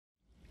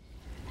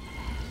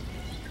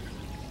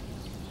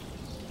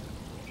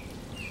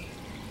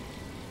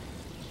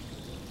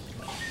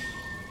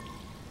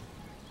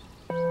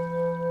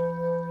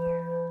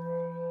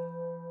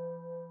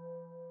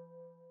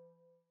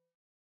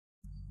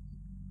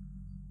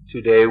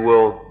Today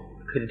we'll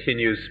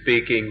continue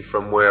speaking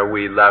from where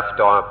we left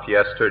off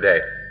yesterday,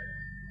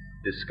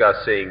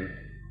 discussing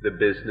the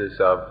business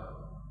of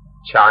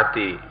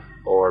chati,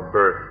 or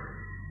birth.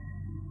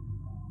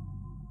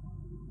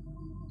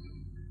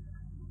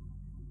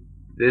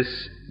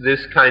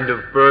 This kind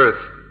of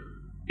birth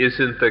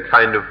isn't the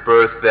kind of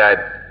birth that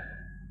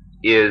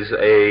is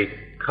a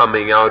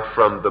coming out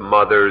from the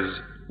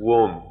mother's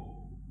womb.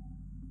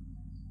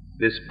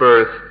 This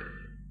birth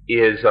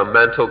is a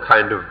mental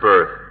kind of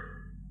birth.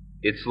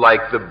 It's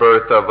like the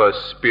birth of a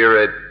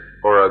spirit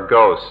or a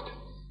ghost,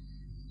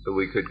 so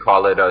we could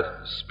call it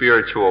a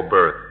spiritual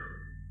birth.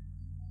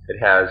 It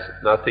has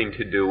nothing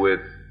to do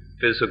with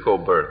physical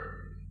birth.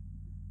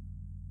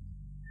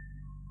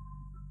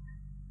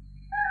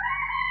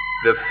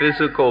 The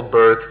physical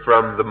birth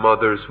from the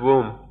mother's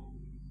womb,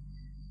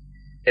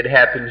 it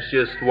happens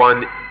just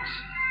once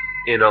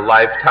in a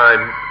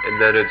lifetime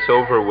and then it's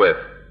over with.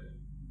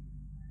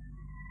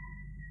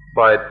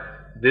 But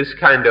this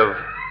kind of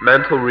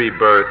mental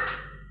rebirth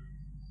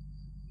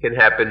can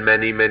happen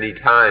many, many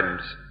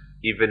times,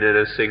 even in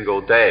a single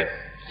day.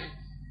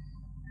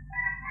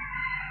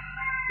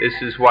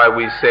 This is why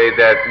we say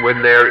that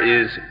when there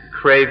is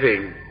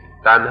craving,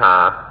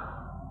 tanha,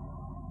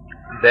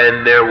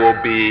 then there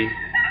will be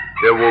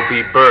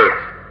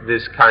birth,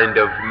 this kind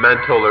of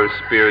mental or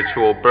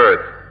spiritual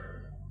birth.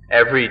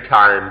 Every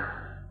time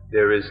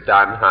there is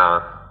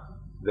tanha,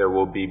 there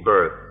will be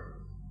birth.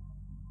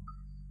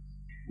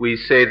 We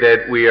say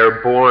that we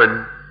are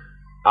born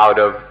out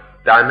of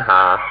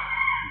tanha,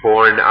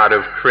 born out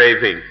of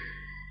craving.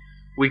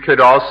 We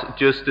could also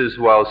just as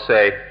well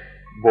say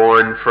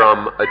born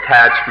from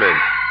attachment,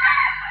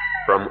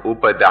 from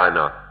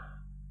upadana,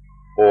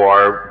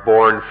 or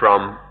born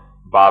from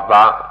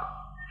bhava,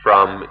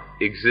 from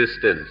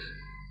existence.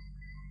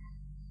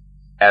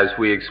 As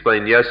we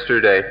explained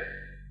yesterday,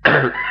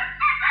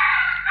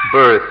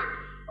 birth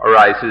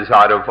arises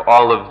out of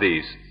all of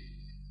these,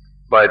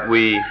 but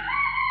we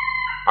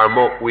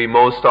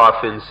most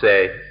often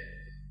say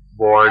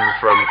born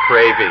from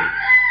craving.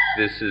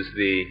 This is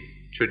the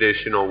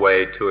traditional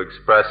way to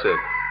express it.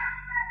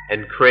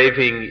 And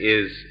craving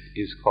is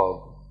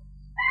called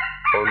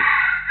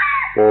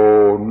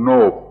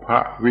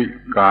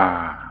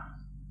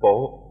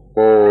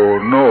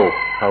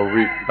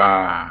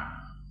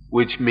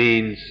which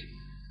means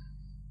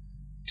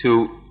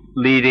to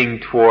leading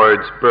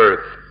towards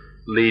birth,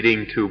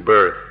 leading to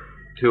birth,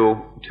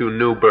 to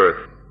new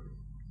birth.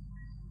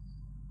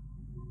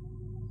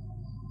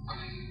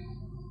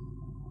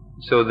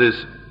 So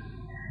this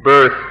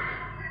birth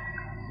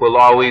will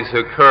always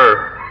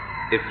occur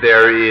if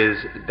there is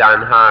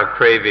tanha,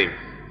 craving.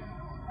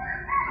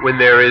 When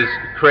there is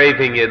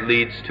craving, it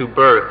leads to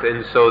birth,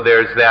 and so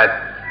there's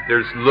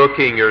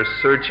looking or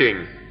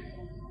searching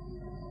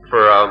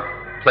for a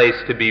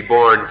place to be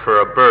born,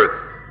 for a birth.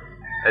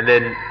 And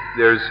then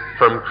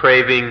from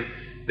craving,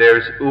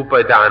 there's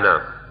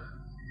upadana,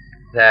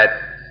 that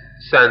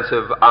sense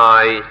of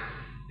I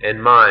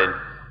and mine.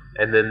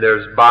 And then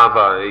there's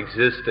bhava,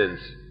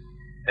 existence.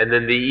 And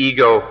then the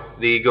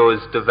ego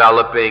is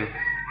developing,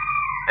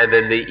 and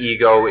then the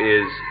ego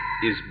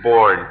is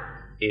born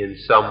in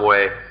some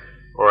way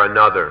or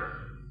another.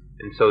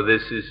 And so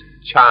this is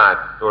chat,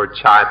 or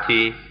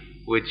chati,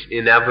 which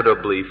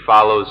inevitably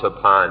follows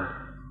upon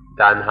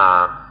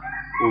tanha,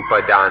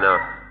 upadana,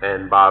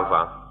 and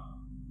bhava.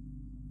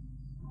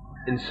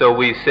 And so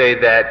we say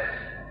that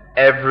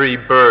every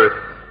birth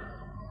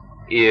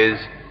is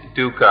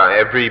dukkha,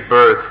 every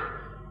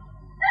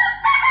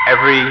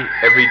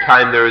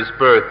time there is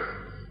birth,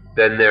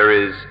 then there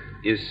is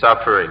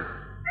suffering.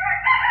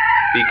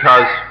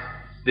 Because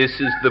this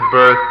is the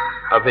birth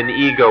of an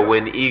ego.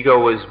 When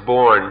ego is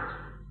born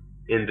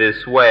in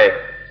this way,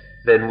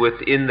 then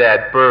within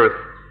that birth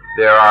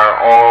there are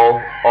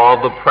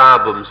all the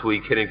problems we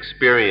can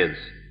experience.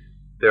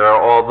 There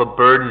are all the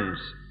burdens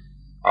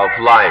of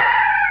life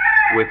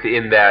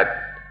within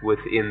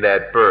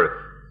that birth.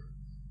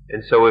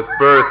 And so if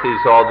birth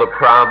is all the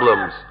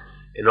problems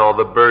and all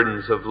the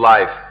burdens of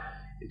life,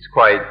 it's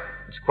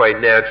quite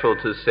natural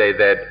to say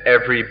that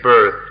every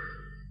birth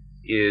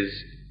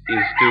is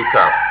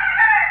dukkha.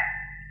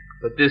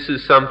 But this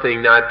is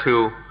something not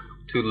to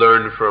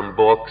learn from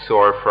books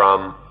or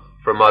from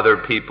other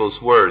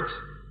people's words.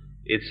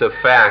 It's a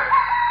fact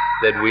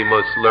that we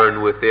must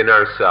learn within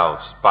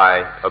ourselves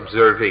by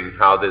observing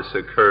how this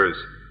occurs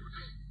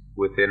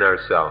within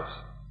ourselves.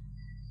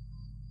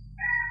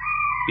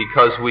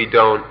 Because we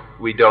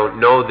don't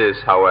know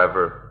this,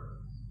 however,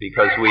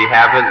 because we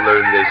haven't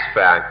learned this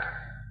fact,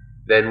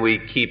 then we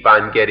keep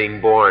on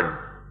getting born.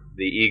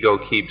 The ego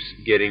keeps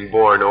getting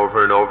born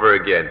over and over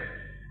again.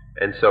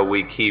 And so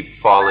we keep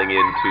falling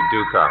into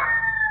dukkha.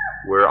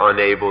 We're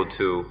unable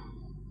to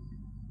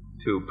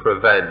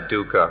prevent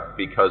dukkha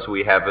because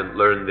we haven't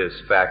learned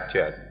this fact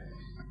yet.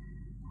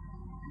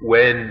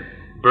 When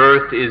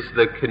birth is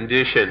the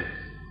condition,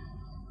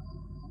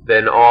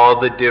 then all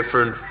the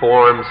different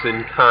forms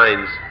and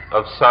kinds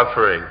of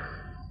suffering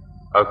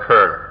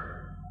occur.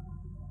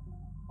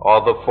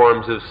 All the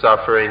forms of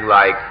suffering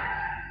like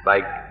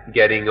like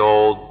getting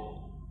old,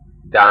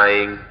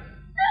 dying,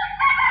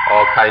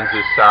 all kinds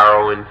of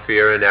sorrow and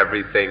fear and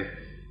everything.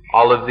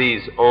 All of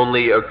these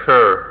only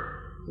occur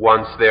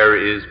once there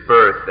is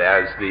birth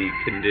as the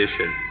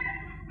condition.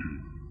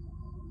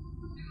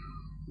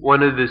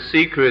 One of the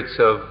secrets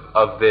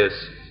of this,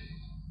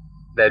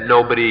 that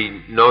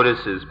nobody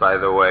notices, by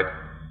the way,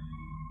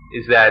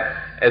 is that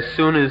as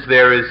soon as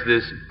there is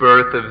this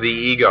birth of the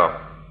ego,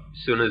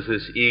 as soon as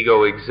this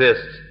ego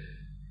exists,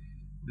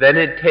 then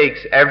it takes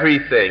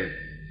everything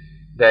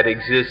that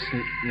exists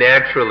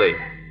naturally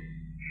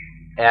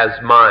as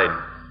mine.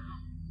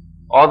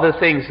 All the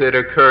things that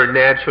occur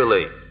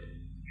naturally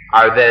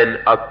are then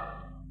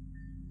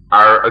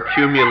are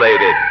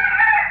accumulated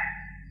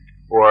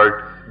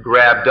or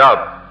grabbed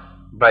up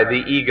by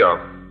the ego.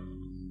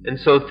 And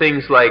so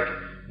things like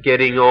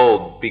getting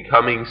old,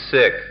 becoming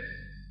sick,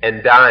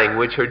 and dying,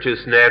 which are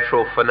just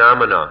natural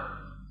phenomena,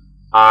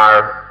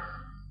 are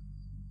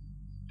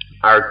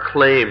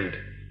claimed,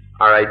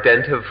 are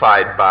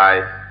identified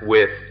by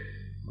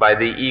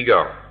the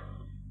ego.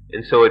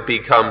 And so it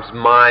becomes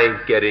my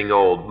getting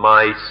old,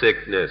 my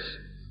sickness,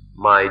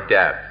 my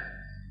death.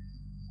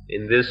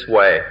 In this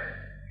way,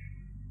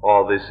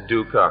 all this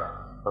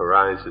dukkha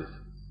arises.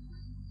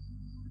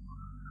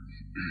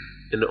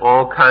 And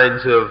all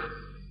kinds of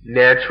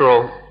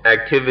natural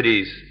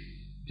activities,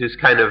 just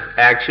kind of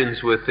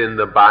actions within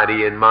the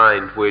body and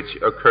mind which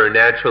occur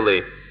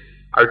naturally,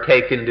 are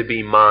taken to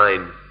be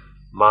mine.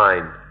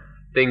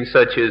 Things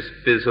such as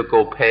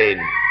physical pain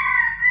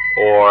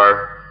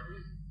or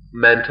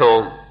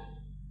mental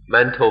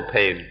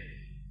pain,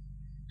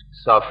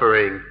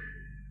 suffering,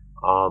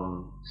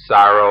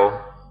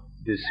 sorrow,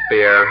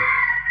 despair.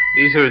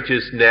 These are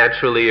just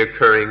naturally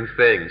occurring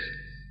things.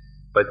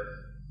 But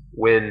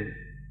when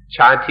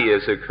chati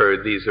has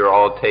occurred, these are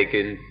all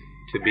taken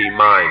to be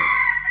mine.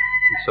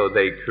 And so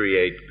they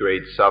create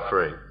great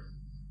suffering.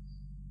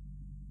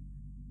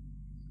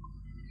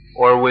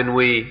 Or when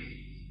we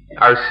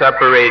are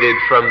separated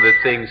from the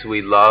things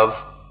we love,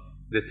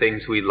 the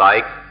things we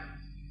like,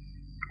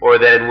 or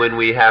then when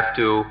we have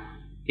to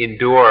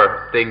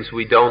endure things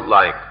we don't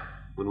like,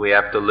 when we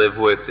have to live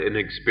with and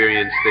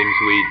experience things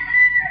we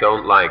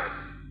don't like,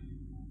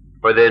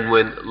 or then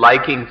when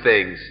liking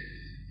things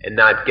and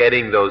not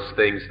getting those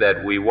things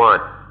that we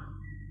want,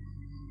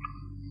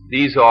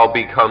 these all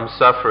become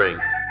suffering.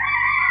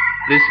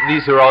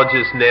 These are all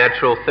just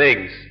natural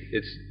things.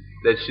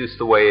 That's just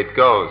the way it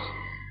goes.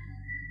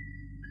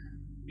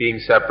 Being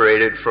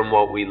separated from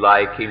what we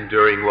like,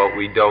 enduring what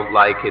we don't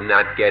like, and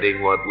not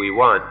getting what we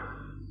want.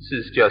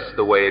 This is just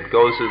the way it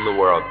goes in the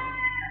world.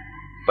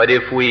 But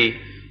if we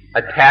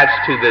attach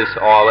to this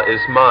all as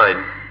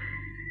mine,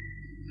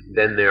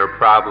 then there are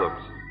problems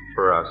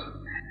for us.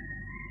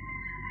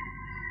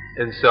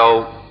 And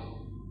so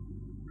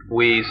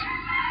we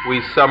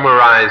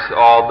summarize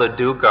all the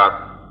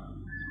dukkha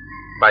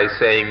by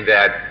saying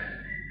that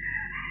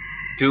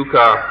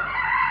dukkha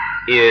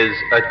is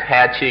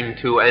attaching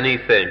to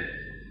anything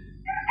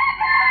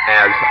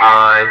as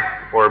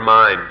I or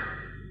mine.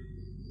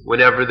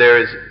 Whenever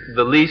there is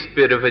the least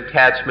bit of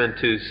attachment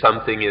to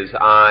something as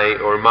I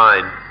or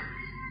mine,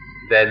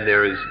 then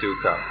there is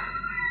dukkha.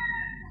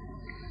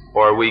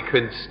 Or we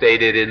could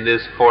state it in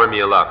this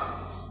formula: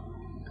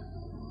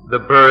 the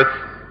birth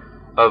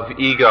of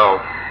ego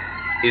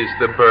is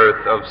the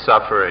birth of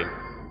suffering.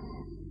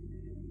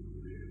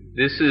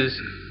 This is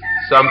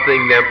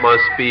something that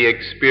must be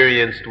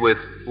experienced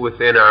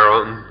within our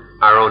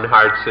own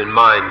hearts and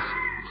minds.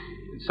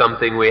 It's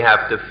something we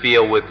have to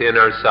feel within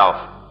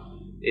ourselves.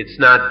 It's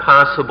not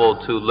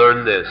possible to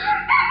learn this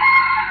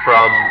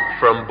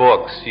from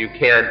books. You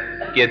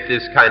can't get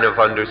this kind of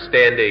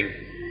understanding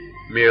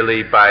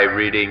merely by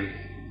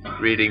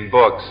reading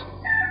books.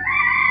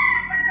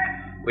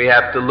 We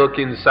have to look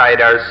inside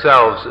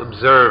ourselves,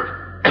 observe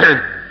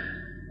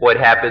what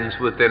happens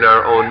within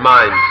our own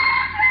minds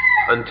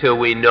until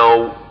we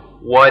know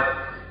what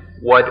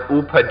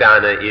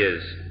upadana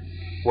is.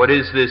 What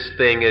is this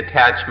thing,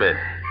 attachment?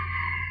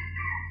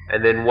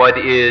 And then what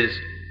is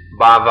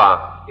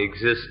bhava,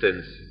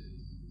 existence?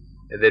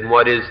 And then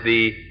what is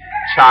the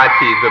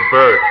chati, the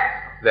birth,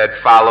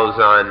 that follows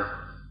on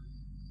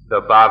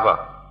the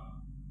bhava?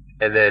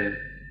 And then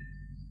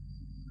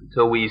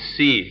until we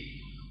see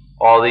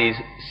all these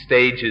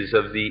stages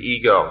of the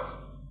ego,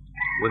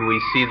 when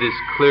we see this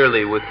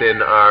clearly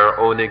within our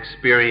own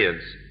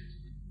experience,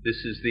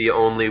 this is the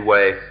only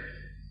way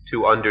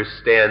to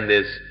understand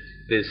this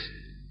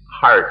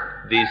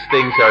heart. These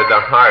things are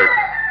the heart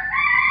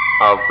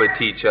of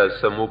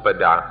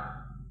Paticca-samuppada.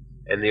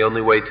 And the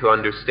only way to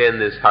understand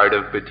this heart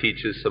of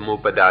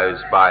Paticca-samuppada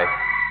is by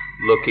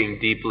looking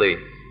deeply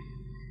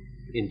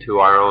into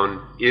our own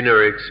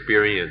inner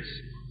experience.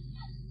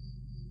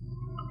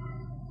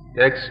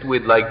 Next,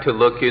 we'd like to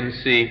look and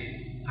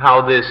see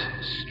how this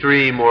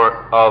stream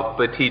of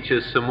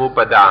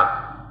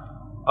Paticca-samuppada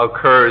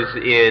occurs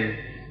in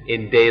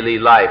daily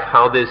life,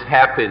 how this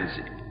happens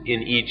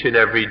in each and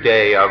every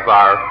day of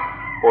our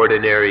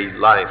ordinary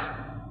life.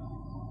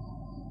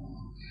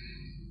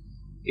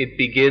 It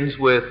begins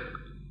with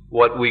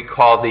what we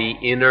call the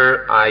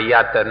inner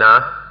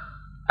ayatana.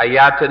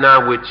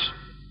 Ayatana, which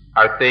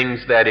are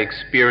things that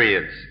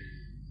experience.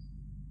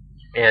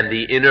 And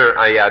the inner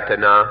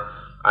ayatana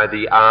are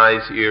the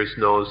eyes, ears,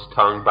 nose,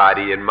 tongue,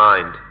 body, and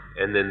mind.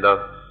 And then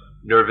the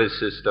nervous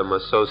system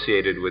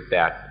associated with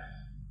that.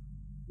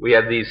 We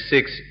have these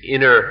 6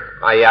 inner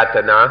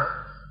ayatana,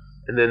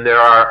 and then there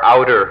are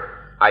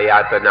outer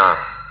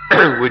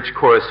ayatana, which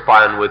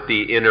correspond with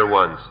the inner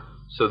ones.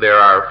 So there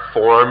are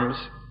forms,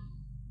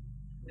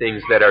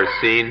 things that are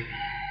seen,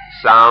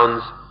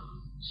 sounds,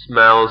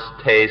 smells,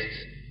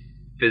 tastes,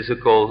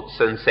 physical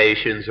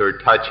sensations or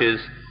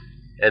touches,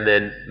 and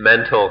then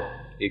mental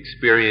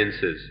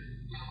experiences.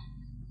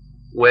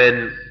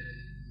 When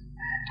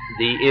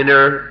the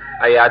inner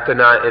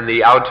ayatana and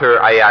the outer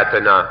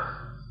ayatana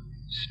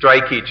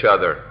strike each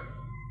other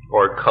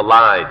or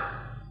collide,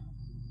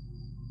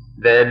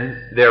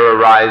 then there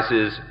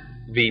arises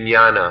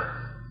vijnana.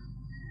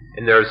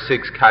 And there are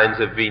 6 kinds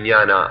of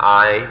vijnana: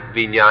 eye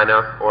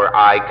vijnana, or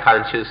eye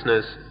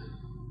consciousness,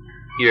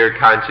 ear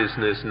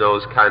consciousness,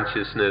 nose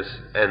consciousness,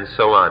 and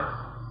so on.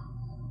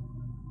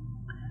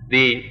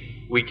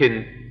 We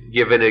can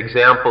give an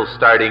example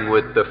starting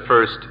with the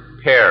first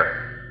pair.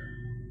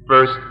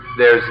 First,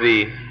 there's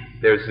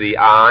the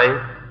eye,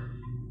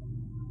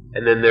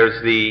 and then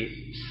there's the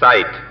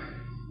sight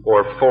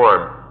or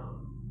form.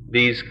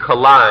 These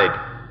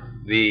collide.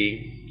 The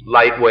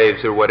light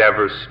waves or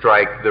whatever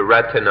strike the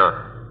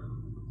retina,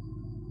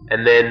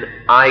 and then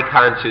eye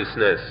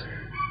consciousness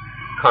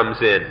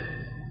comes in.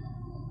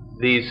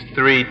 These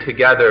 3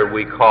 together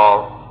we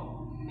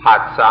call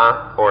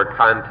paṭicca, or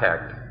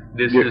contact.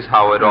 This is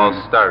how it all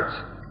starts.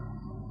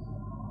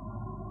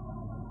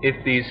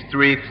 If these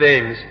 3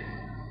 things,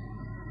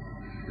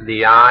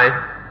 the eye,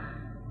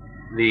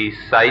 the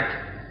sight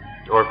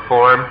or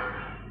form,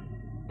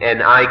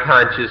 and eye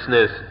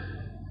consciousness,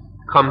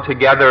 come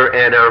together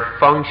and are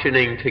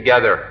functioning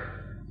together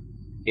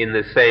in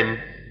the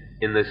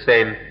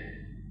same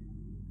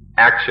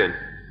action.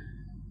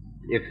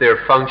 If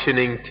they're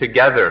functioning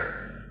together,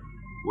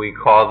 we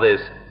call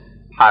this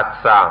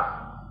paṭicca,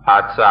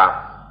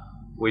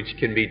 which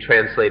can be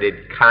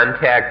translated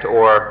contact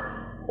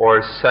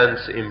or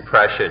sense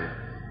impression.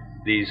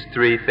 These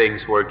 3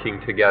 things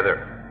working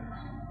together.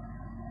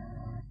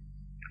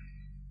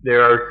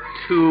 There are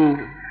 2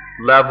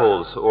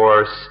 levels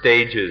or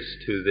stages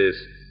to this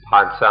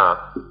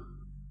paṭicca.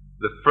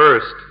 The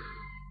first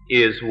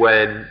is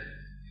when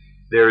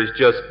there is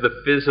just the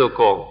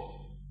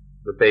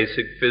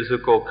basic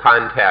physical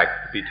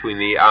contact between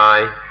the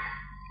eye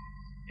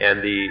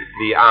and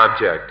the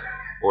object,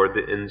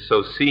 and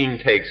so seeing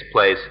takes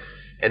place,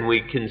 and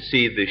we can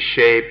see the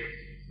shape,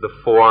 the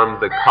form,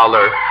 the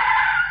color,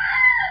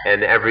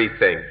 and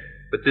everything.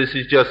 But this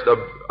is just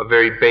a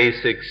very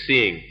basic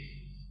seeing.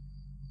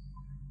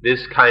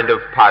 This kind of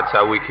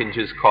paṭicca we can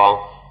just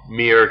call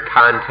mere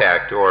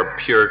contact or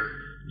pure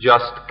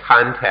just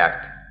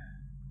contact.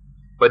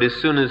 But as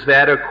soon as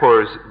that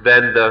occurs,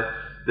 then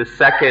the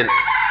second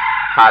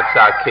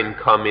paṭicca can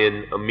come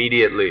in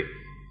immediately.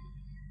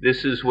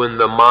 This is when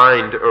the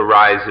mind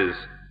arises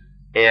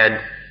and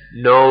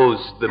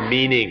knows the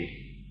meaning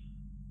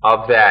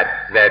of that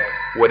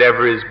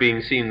whatever is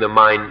being seen, the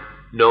mind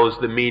knows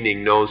the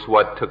meaning, knows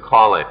what to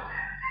call it,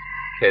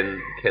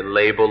 can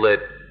label it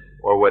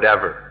or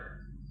whatever.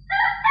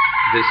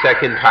 The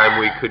second time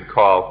we could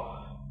call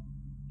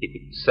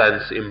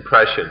sense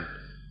impression.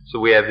 So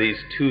we have these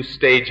 2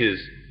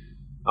 stages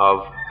of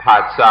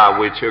paṭicca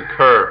which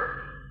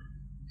occur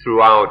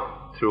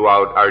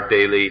throughout our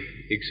daily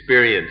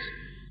experience.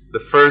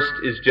 The first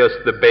is just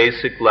the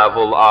basic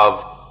level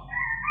of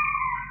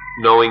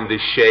knowing the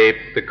shape,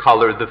 the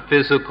color, the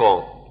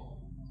physical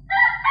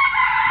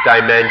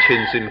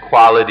dimensions and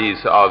qualities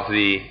of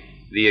the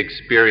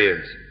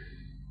experience.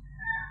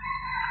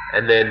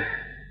 And then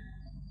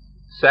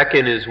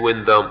second is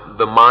when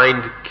the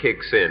mind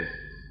kicks in,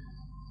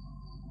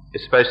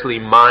 especially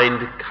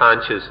mind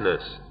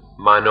consciousness,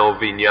 mano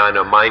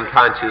vijnana. Mind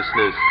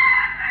consciousness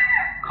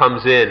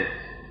comes in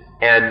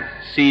and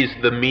sees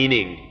the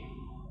meaning,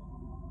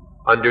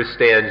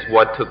 understands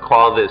what to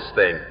call this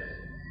thing.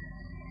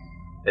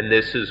 And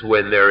this is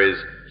when there is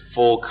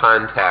full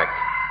contact,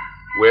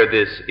 where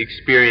this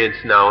experience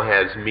now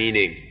has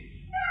meaning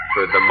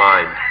for the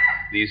mind.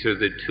 These are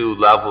the 2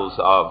 levels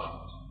of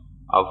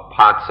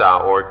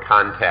paṭicca or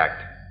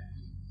contact.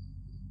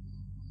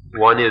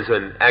 One is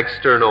an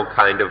external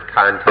kind of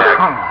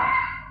contact,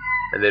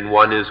 and then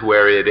one is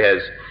where it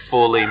has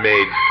fully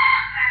made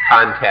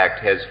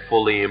contact, has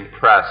fully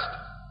impressed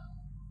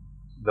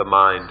the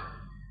mind.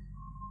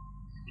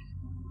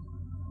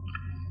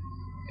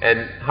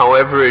 And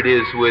however it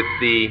is with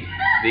the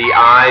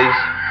eyes,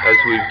 as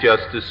we've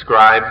just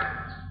described,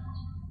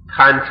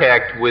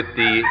 contact with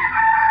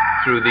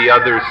through the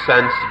other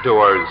sense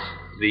doors,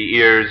 the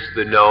ears,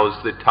 the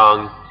nose, the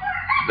tongue,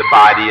 the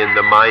body, and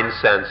the mind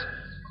sense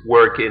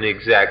work in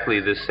exactly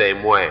the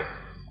same way.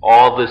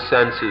 All the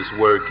senses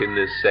work in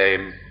the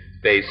same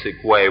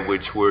basic way,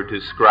 which we're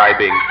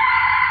describing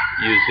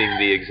using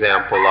the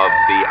example of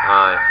the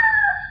eye.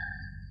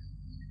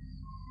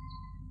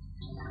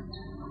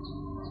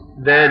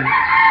 Then,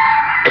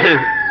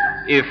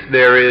 if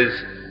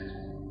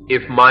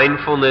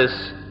mindfulness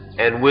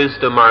and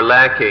wisdom are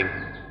lacking,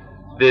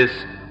 this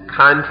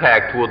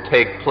contact will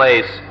take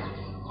place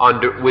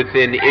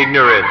within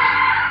ignorance,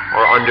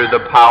 or under the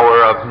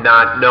power of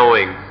not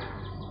knowing.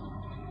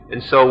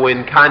 And so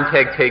when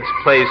contact takes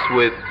place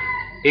with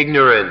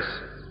ignorance,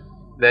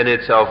 then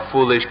it's a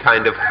foolish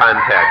kind of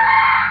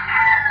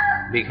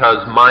contact,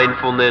 because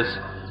mindfulness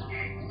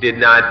did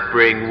not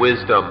bring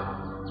wisdom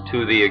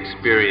to the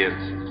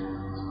experience.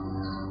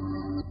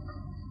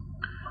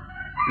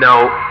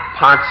 Now,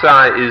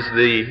 paṭicca is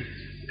the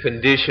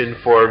condition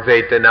for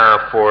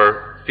vedana,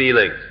 for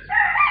feeling.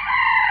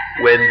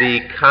 When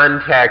the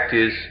contact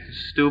is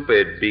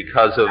stupid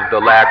because of the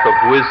lack of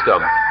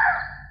wisdom,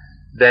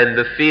 then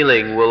the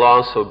feeling will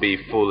also be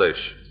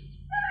foolish.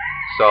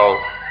 So,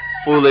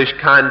 foolish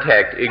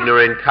contact,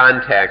 ignorant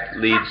contact,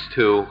 leads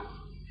to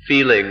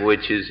feeling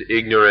which is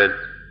ignorant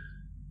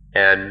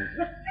and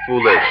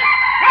foolish.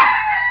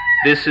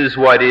 This is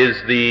what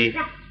is the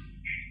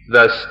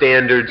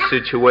standard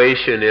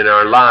situation in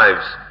our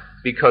lives,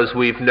 because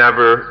we've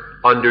never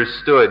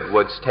understood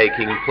what's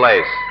taking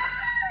place.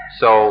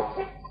 So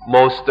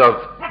most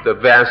of the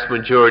vast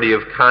majority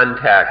of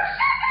contacts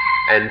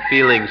and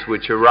feelings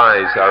which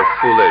arise are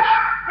foolish.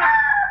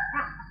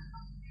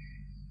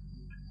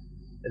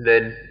 And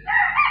then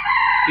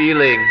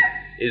feeling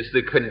is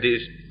the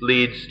condition,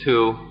 leads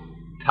to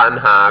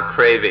tanha,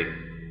 craving.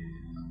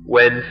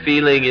 When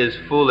feeling is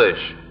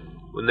foolish,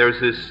 when there's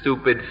this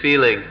stupid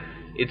feeling,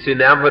 it's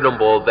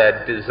inevitable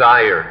that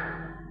desire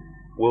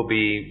will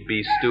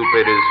be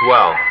stupid as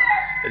well.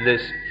 And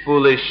this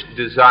foolish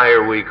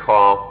desire we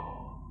call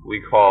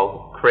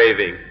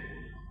craving.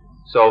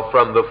 So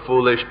from the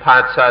foolish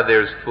paṭicca,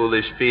 there's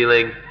foolish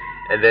feeling,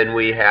 and then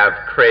we have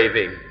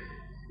craving,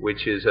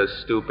 which is a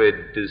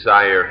stupid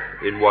desire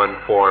in one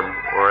form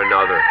or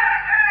another.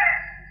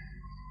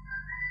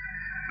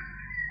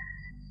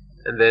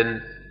 And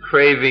then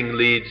craving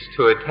leads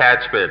to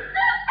attachment.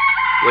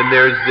 When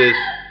there's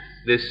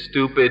this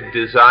stupid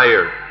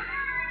desire,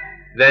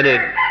 then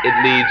it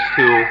leads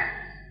to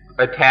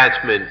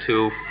attachment,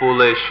 to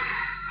foolish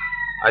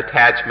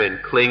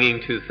attachment,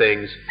 clinging to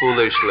things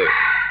foolishly.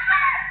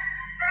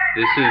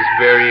 This is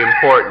very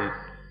important,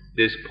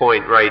 this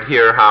point right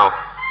here, how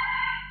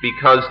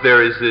because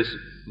there is this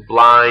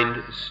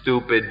blind,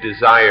 stupid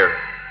desire,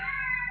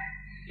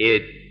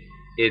 it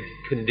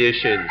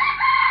conditions,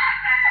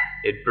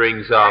 it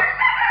brings up,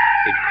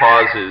 it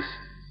causes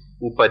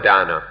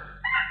upadana,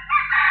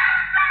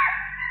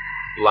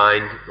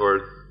 blind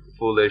or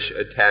foolish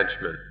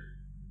attachment.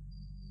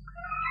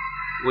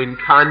 When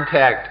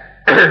contact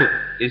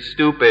is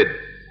stupid,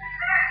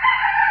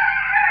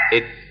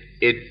 it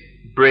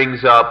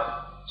brings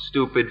up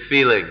stupid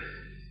feeling,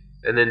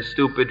 and then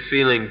stupid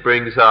feeling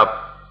brings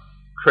up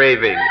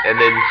craving,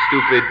 and then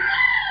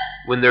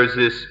when there's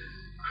this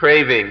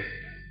craving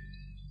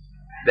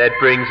that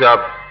brings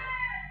up,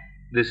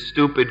 this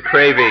stupid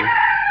craving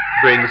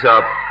brings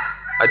up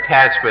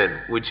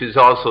attachment, which is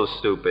also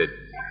stupid.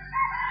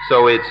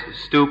 So it's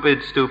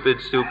stupid,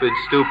 stupid, stupid,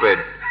 stupid.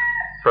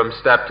 From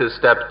step to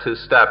step to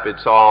step,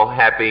 it's all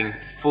happening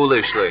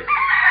foolishly.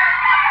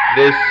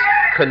 This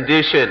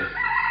condition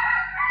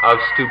of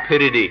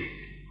stupidity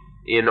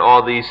in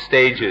all these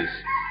stages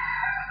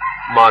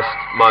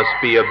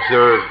must be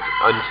observed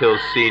until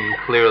seen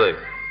clearly.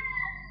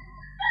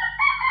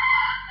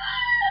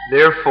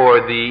 Therefore,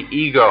 the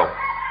ego,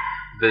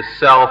 the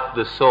self,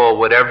 the soul,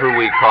 whatever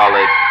we call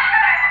it,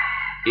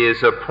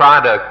 is a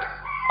product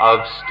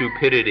of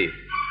stupidity.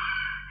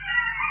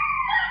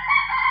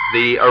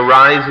 The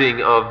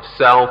arising of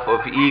self,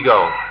 of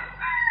ego,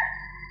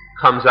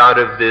 comes out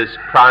of this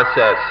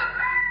process,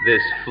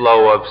 this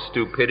flow of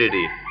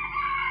stupidity.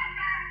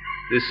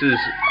 This is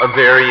a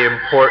very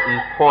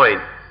important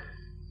point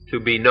to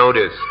be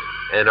noticed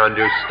and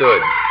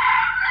understood,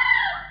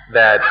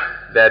 that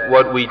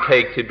what we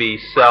take to be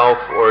self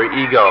or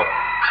ego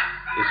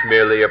is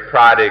merely a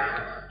product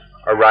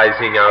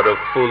arising out of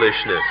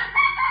foolishness.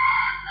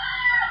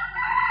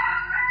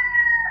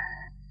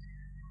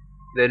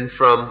 Then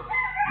from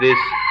this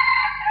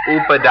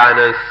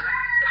upadana's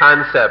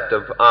concept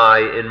of I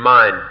in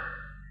mind,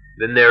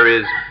 then there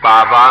is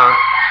bhava,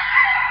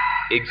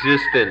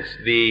 existence.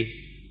 The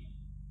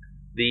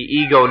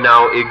ego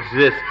now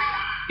exists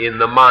in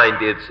the mind.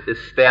 It's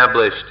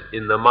established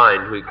in the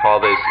mind. We call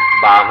this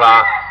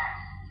bhava.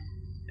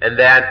 And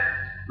that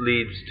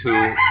leads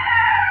to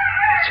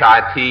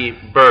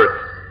chati, birth.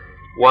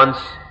 Once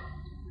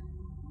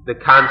the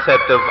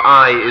concept of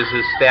I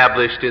is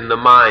established in the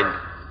mind,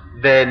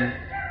 then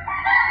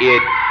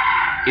it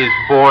is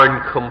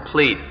born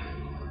complete.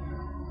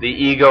 The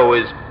ego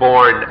is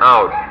born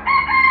out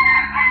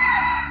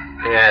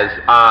as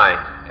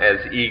I,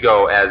 as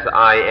ego, as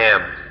I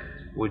am,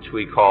 which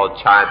we call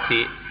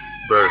chati,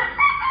 birth.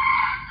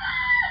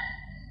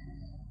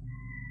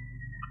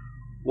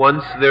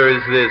 Once there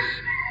is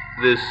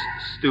this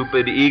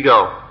stupid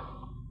ego,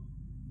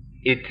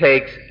 it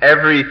takes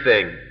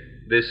everything,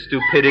 this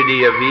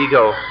stupidity of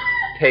ego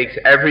takes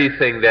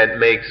everything that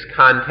makes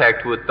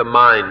contact with the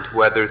mind,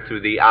 whether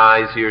through the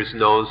eyes, ears,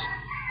 nose,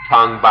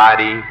 tongue,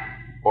 body,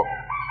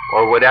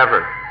 or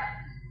whatever.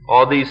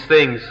 All these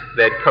things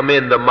that come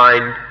in, the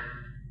mind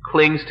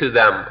clings to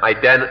them,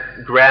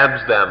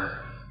 grabs them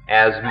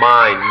as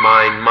mine,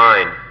 mine,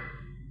 mine.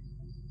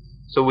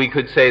 So we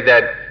could say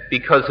that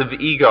because of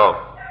ego,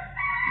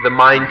 the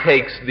mind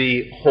takes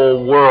the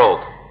whole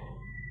world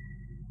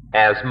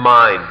as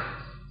mine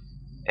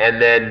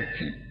and then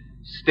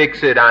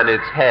sticks it on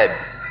its head.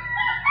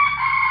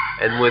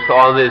 And with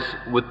all this,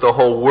 with the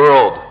whole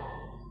world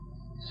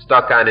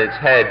stuck on its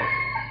head,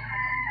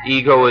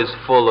 ego is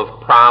full of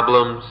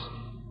problems.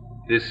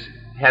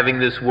 Having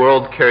this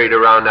world carried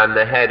around on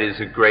the head is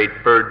a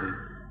great burden.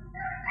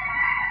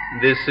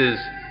 This is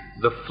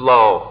the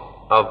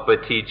flow of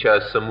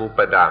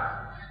Paticca-samuppāda.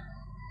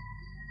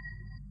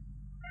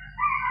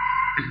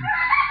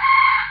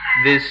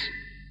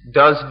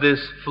 Does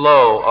this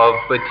flow of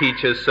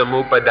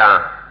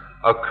Paticca-samuppāda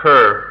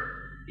occur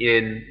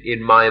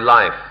in my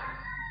life?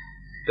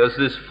 Does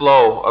this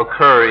flow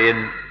occur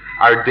in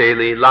our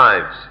daily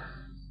lives?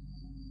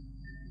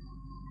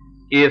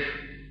 If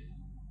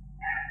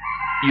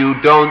you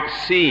don't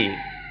see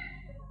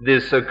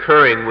this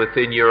occurring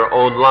within your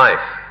own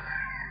life,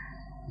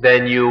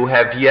 then you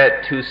have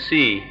yet to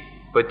see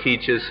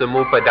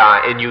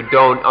Paticca-samuppāda, and you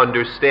don't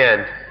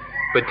understand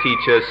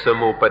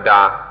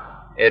Paticca-samuppāda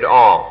at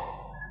all.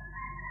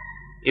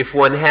 If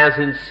one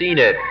hasn't seen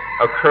it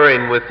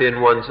occurring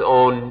within one's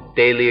own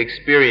daily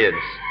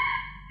experience,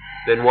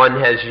 then one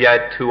has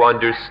yet to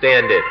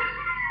understand it.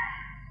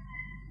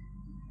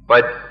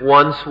 But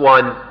once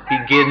one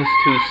begins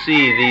to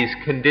see these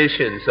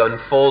conditions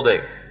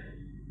unfolding,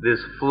 this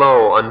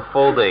flow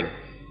unfolding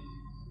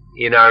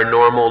in our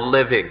normal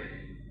living,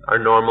 our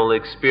normal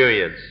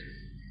experience,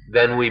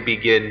 then we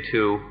begin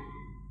to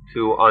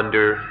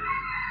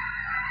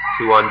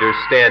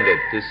understand it.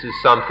 This is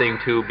something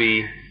to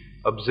be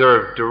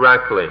observed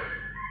directly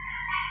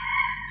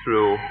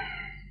through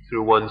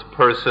one's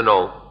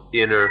personal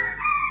inner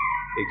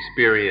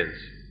experience.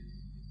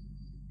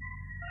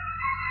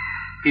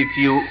 If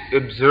you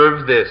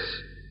observe this,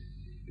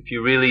 if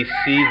you really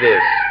see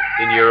this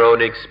in your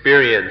own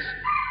experience,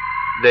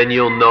 then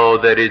you'll know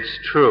that it's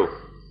true.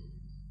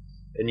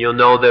 And you'll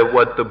know that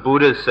what the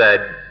Buddha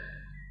said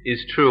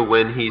is true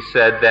when he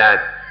said that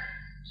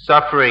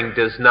suffering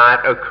does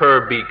not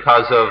occur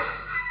because of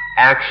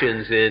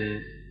actions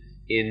in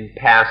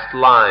past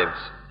lives,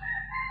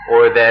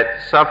 or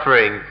that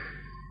suffering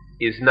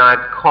is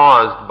not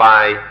caused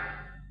by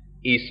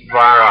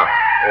Isvara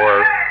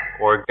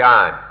or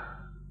God.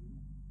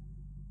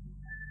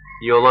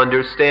 You'll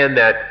understand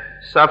that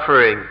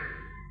suffering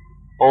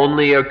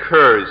only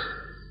occurs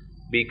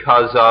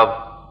because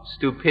of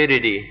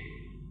stupidity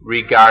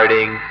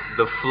regarding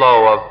the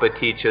flow of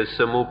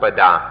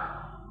Paticca-samuppāda,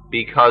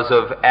 because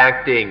of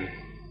acting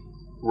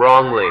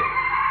wrongly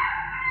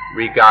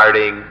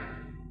regarding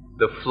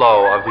the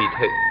flow of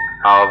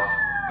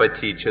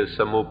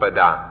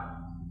Paticca-samuppāda.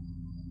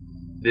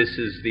 This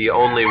is the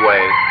only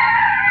way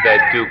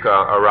that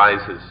dukkha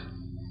arises.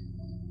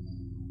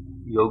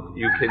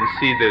 You can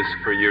see this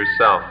for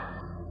yourself.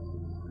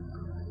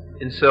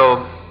 And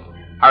so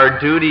our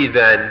duty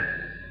then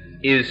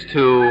is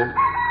to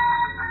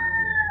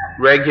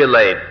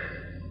regulate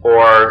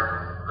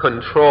or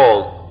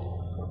control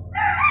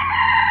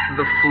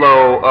the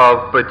flow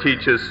of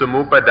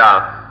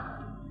Paticca-samuppāda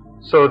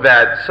so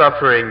that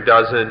suffering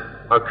doesn't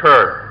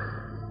occur.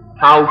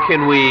 How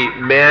can we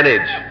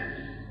manage,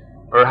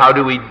 or how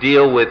do we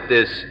deal with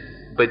this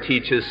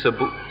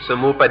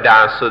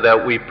Paticca-samuppāda so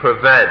that we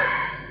prevent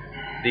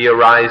the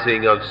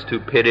arising of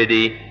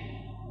stupidity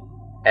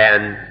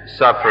and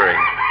suffering?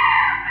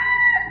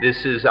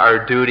 This is our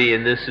duty,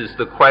 and this is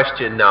the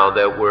question now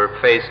that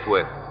we're faced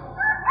with.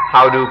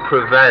 How to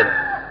prevent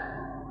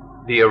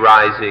the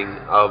arising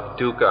of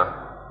dukkha.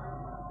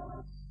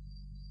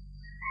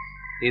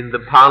 In the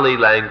Pali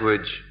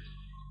language,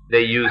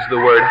 they use the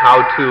word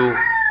how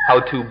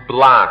to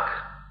block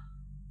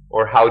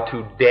or how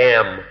to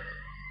dam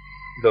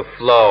the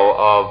flow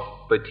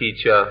of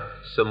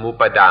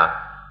Paticca-samuppāda.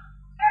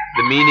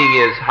 The meaning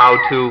is how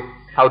to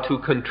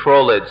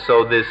control it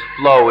so this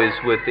flow is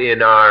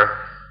within our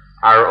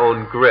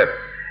own grip,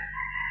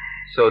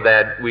 so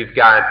that we've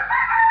got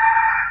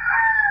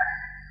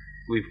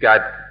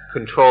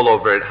control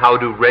over it, how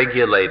to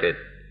regulate it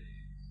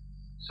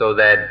so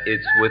that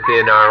it's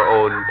within our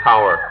own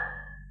power.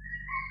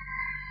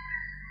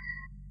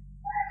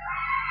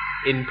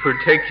 In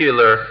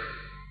particular,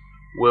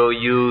 we'll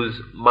use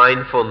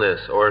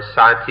mindfulness or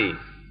sati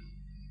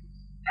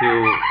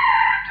to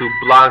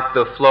block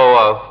the flow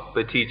of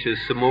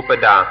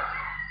Paticca-samuppāda.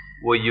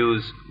 We'll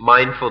use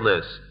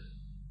mindfulness,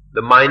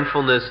 the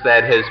mindfulness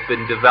that has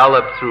been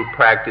developed through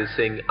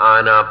practicing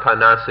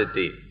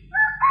anapanasati.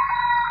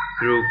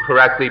 Through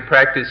correctly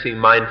practicing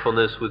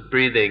mindfulness with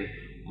breathing,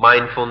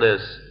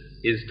 mindfulness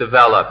is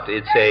developed.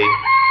 It's a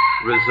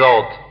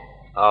result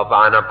of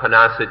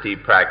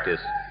anapanasati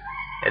practice.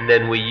 And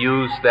then we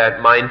use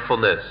that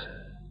mindfulness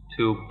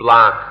to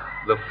block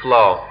the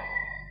flow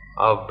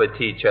of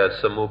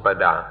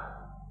Paticca-samuppāda.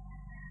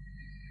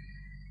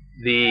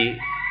 The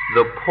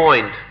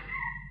point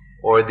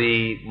or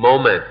the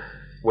moment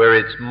where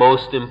it's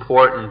most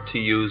important to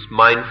use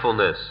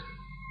mindfulness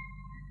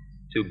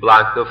to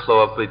block the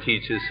flow of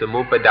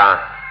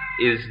Paticca-samuppada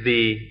is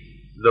the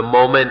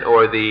moment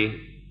or the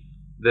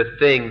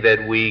thing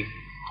that we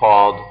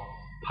called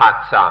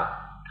paṭicca,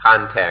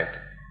 contact,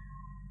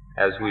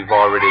 as we've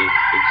already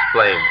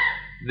explained.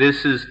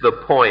 This is the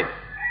point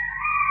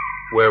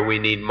where we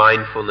need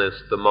mindfulness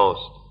the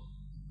most.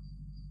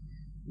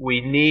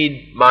 We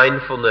need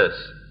mindfulness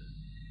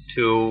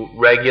to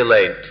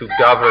regulate, to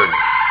govern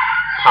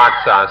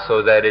paṭicca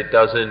so that it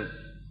doesn't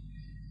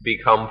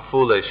become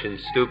foolish and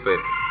stupid.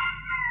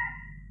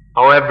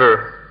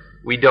 However,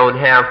 we don't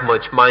have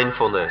much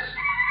mindfulness.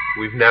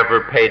 We've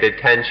never paid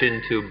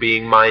attention to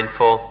being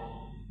mindful.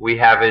 We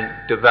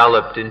haven't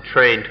developed and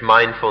trained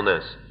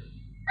mindfulness.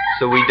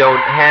 So we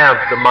don't have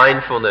the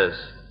mindfulness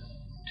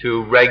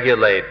to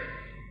regulate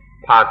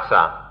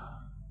paṭicca.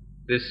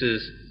 This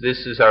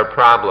is our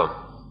problem.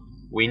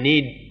 We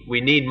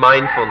need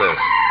mindfulness,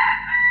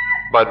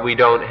 but we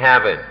don't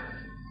have it.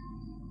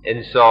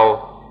 And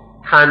so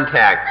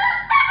contact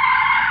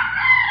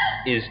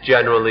is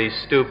generally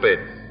stupid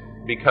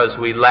because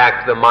we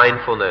lack the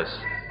mindfulness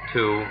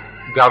to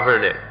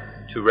govern it,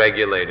 to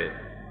regulate it.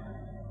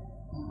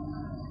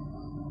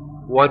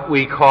 What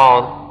we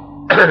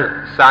call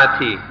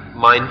sati,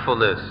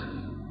 mindfulness.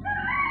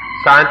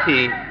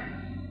 Sati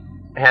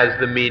has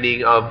the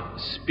meaning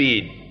of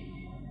speed.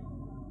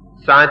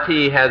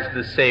 Sati has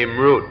the same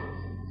root.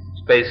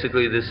 It's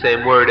basically the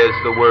same word as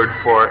the word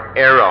for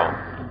arrow,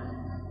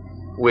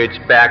 which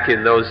back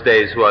in those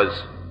days was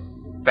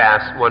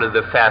fast. One of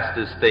the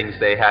fastest things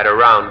they had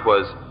around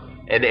was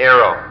an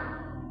arrow.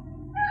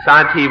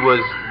 Sati was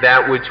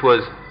that which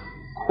was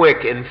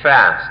quick and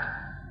fast.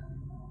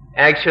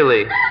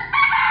 Actually,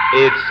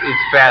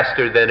 it's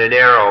faster than an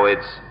arrow.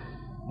 It's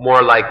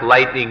more like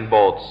lightning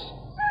bolts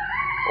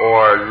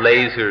or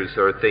lasers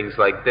or things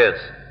like this.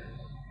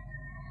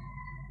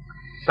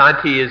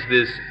 Sati is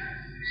this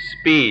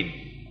speed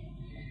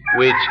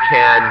which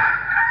can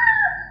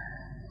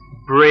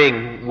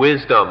bring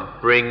wisdom,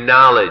 bring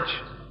knowledge.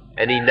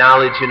 Any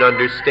knowledge and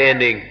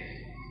understanding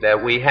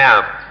that we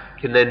have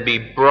can then be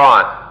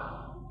brought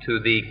to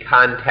the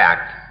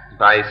contact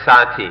by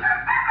sati,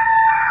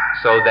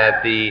 so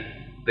that the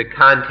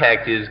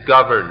contact is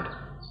governed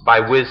by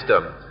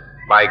wisdom,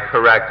 by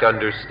correct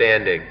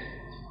understanding,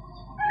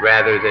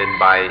 rather than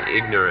by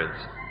ignorance.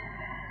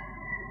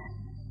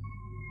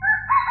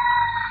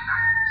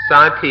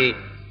 Sati,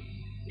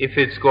 if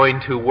it's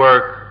going to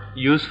work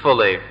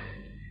usefully,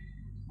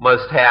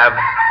 must have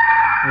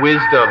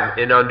wisdom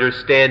and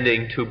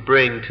understanding to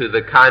bring to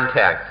the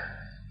contact.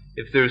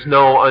 If there's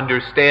no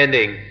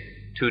understanding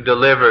to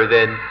deliver,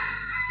 then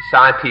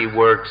sati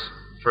works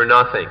for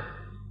nothing.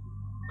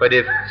 But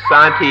if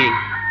sati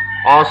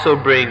also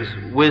brings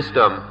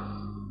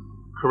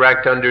wisdom,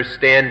 correct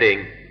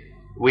understanding,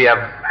 we have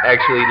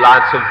actually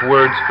lots of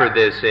words for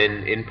this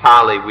in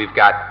Pali. We've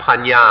got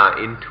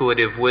paññā,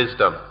 intuitive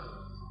wisdom,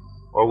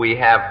 or we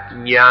have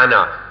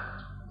jnana,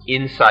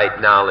 insight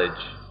knowledge,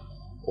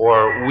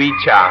 or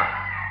vicca,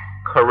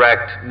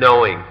 correct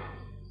knowing.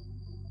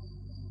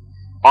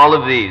 All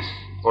of these,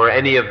 or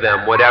any of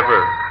them,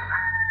 whatever,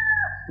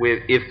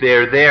 if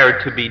they're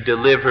there to be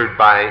delivered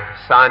by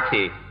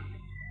sati,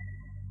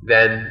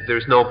 then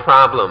there's no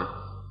problem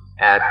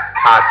at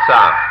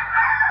paṭicca.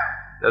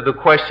 Now the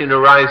question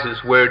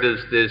arises, where does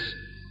this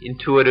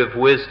intuitive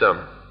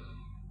wisdom,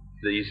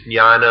 these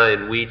jnana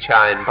and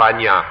vicca and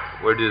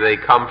paññā, where do they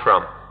come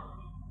from?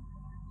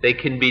 They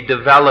can be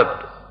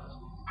developed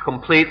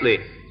completely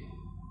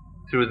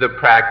through the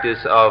practice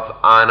of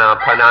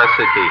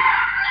anapanasati.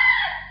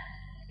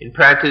 In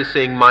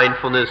practicing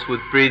mindfulness with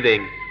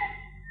breathing,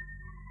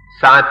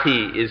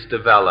 sati is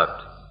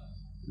developed.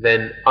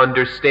 Then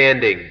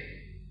understanding,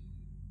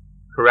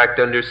 correct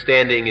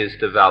understanding is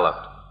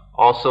developed.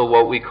 Also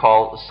what we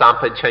call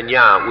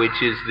sampajaññā,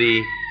 which is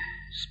the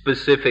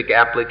specific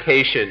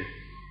application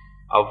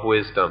of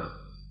wisdom.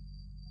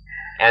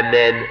 And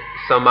then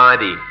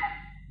samadhi,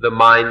 the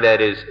mind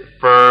that is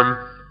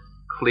firm,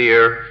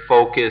 clear,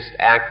 focused,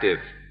 active.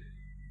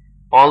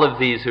 All of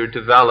these are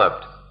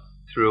developed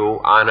through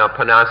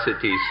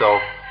anapanasati, so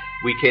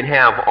we can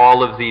have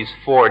all of these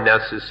four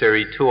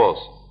necessary tools.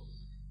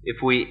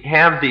 If we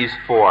have these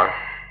four,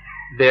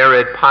 they're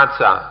at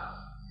paṭicca.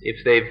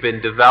 If they've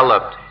been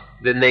developed,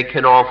 then they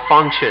can all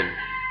function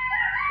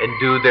and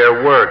do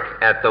their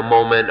work at the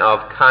moment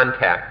of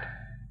contact.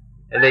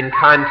 And then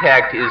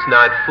contact is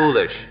not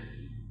foolish.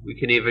 We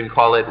can even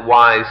call it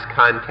wise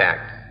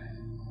contact.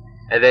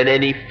 And then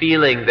any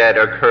feeling that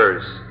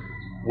occurs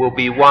will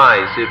be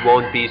wise. It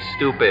won't be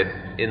stupid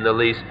in the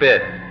least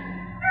bit.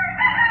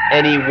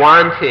 Any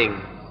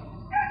wanting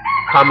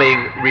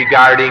coming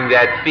regarding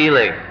that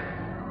feeling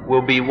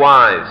will be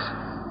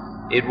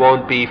wise. It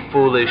won't be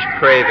foolish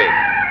craving.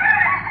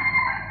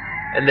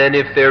 And then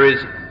if there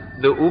is,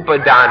 the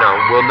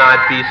upadana will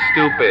not be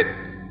stupid.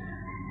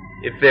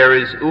 If there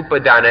is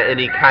upadana,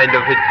 any kind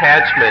of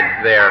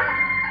attachment there,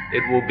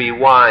 it will be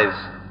wise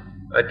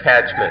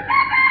attachment.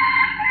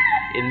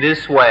 In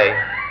this way,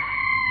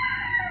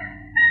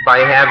 by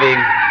having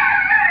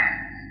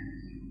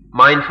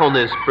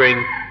mindfulness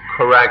bring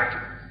correct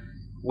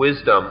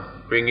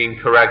wisdom, bringing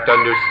correct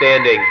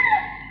understanding,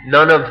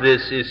 none of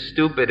this is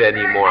stupid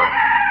anymore.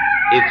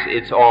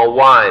 It's all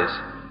wise.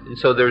 And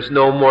so there's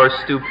no more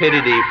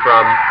stupidity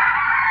from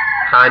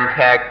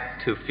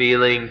contact to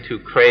feeling to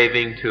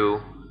craving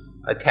to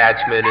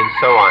attachment and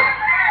so on.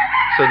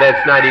 So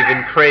that's not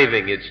even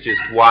craving, it's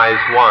just wise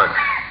one.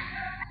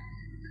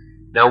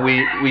 Now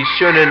we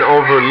shouldn't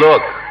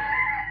overlook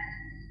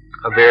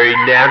a very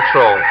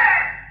natural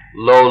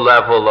low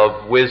level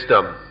of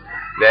wisdom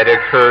that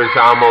occurs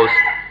almost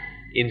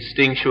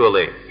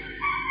instinctually,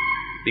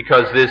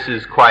 because this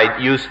is quite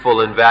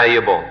useful and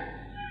valuable.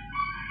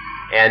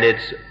 And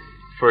it's,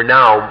 for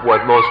now,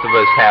 what most of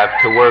us have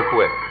to work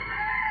with.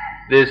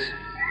 This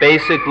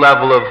basic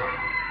level of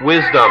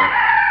wisdom,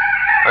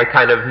 a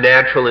kind of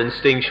natural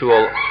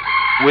instinctual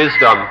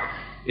wisdom,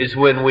 is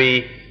when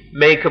we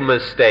make a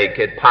mistake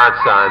at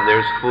paṭicca, and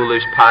there's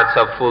foolish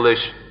paṭicca,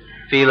 foolish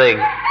feeling,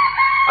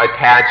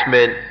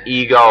 attachment,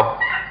 ego,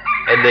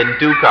 and then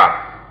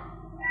dukkha.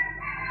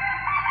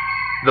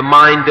 The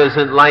mind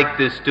doesn't like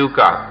this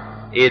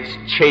dukkha. It's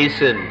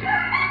chastened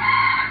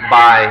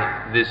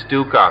by this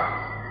dukkha.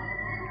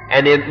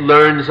 And it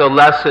learns a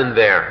lesson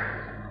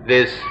there.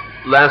 This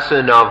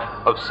lesson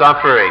of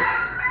suffering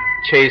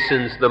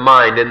chastens the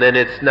mind, and then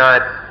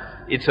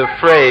it's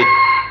afraid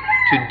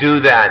to do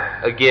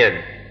that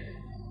again.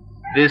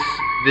 This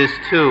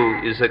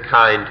too is a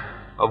kind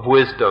of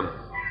wisdom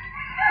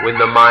when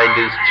the mind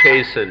is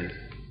chastened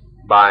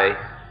by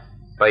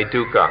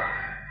dukkha.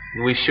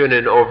 We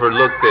shouldn't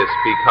overlook this,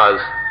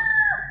 because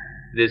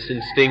this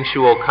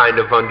instinctual kind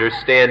of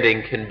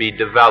understanding can be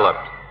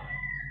developed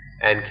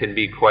and can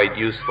be quite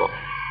useful.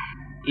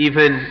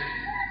 Even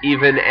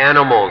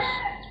animals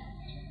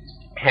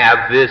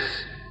have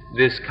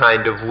this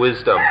kind of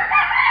wisdom.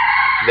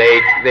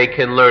 They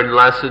can learn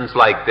lessons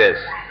like this,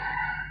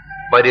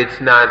 but it's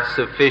not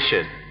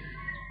sufficient.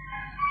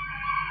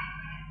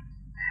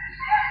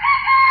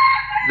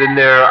 Then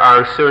there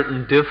are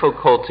certain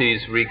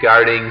difficulties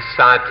regarding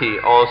sati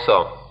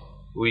also.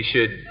 We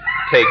should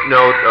take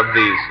note of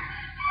these.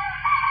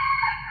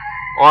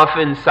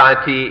 Often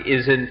sati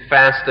isn't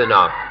fast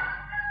enough.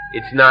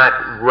 It's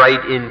not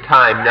right in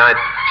time, not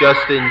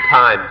just in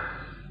time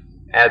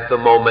at the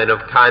moment of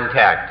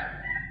contact.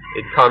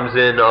 It comes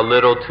in a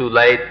little too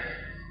late,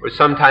 or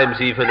sometimes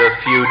even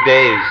a few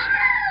days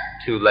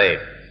too late.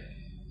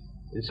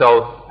 And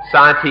so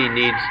sati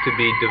needs to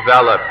be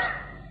developed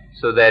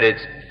so that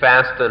it's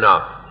fast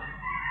enough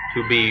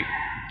to be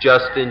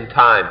just in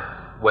time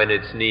when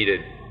it's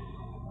needed.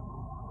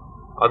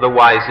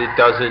 Otherwise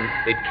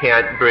it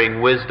can't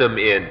bring wisdom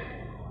in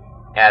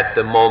at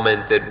the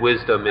moment that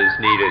wisdom is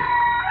needed.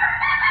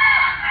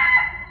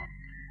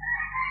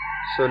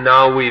 So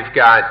now we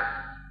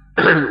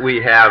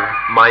have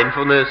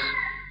mindfulness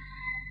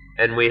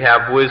and we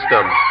have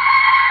wisdom.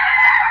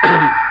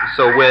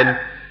 So when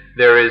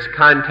there is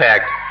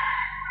contact,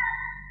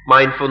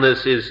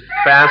 mindfulness is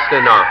fast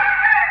enough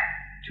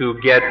to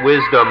get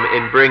wisdom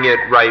and bring it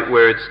right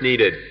where it's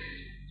needed.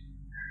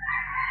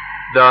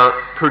 The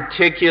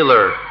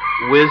particular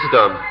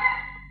wisdom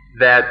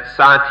that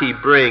sati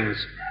brings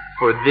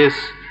for this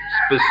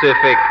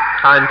specific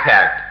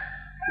contact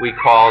we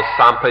call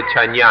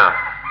sampajanya.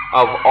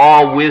 Of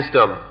all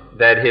wisdom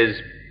that is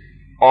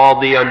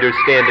all the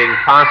understanding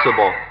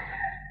possible,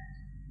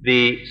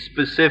 the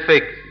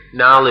specific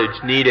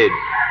knowledge needed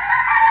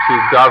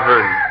to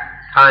govern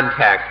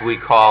contact we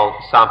call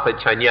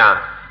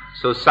sampajanya.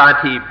 So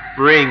sati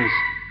brings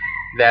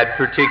that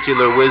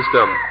particular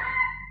wisdom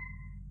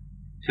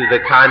to the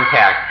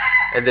contact,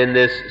 and then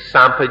this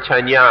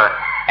sampajanya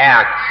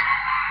acts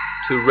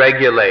to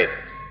regulate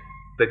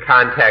the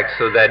contact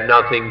so that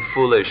nothing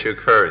foolish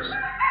occurs.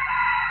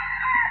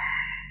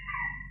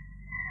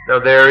 Now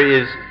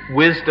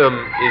wisdom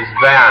is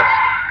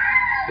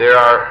vast. There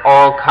are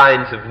all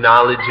kinds of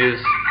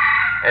knowledges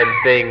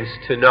and things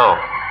to know.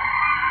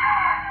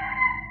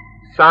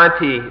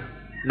 Sati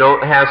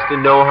has to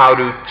know how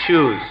to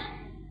choose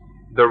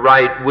the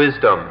right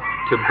wisdom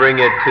to bring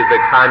it to the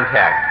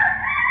contact.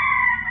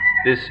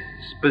 This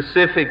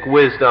specific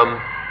wisdom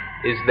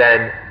is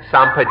then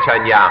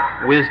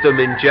sampajanya. Wisdom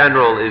in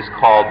general is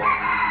called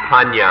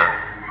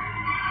panya.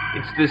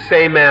 It's the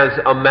same as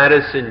a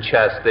medicine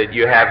chest that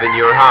you have in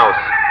your house,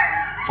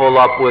 full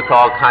up with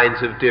all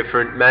kinds of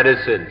different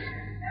medicines.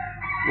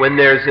 When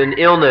there's an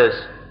illness,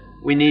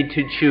 we need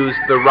to choose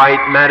the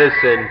right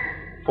medicine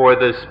for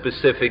the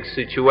specific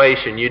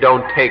situation. You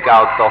don't take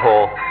out the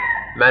whole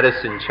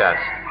medicine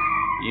chest.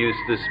 Use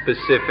the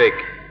specific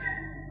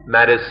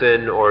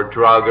medicine or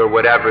drug or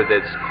whatever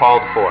that's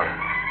called for.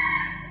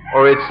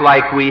 Or it's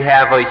like we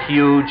have a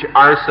huge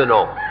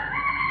arsenal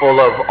full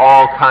of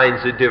all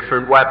kinds of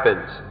different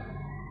weapons.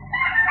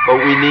 But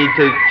we need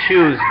to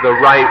choose the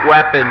right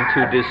weapon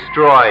to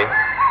destroy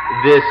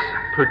this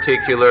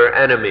particular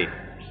enemy.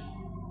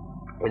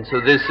 And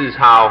so this is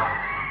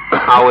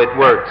how it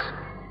works.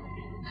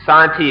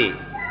 Sati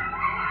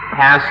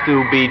has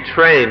to be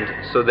trained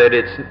so that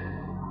it's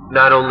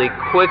not only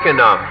quick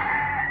enough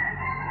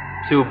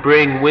to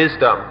bring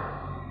wisdom,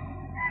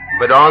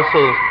 but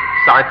also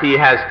Sati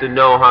has to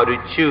know how to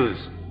choose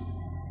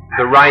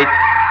the right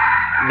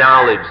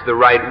knowledge, the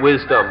right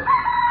wisdom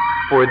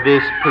for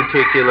this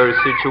particular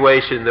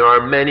situation. There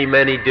are many,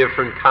 many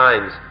different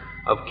kinds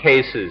of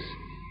cases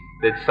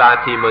that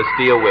Sati must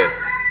deal with,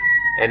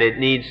 and it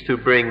needs to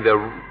bring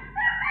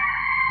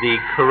the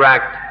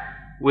correct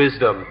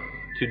wisdom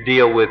to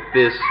deal with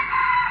this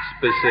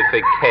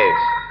specific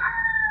case.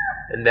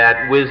 And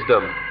that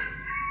wisdom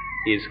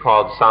is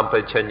called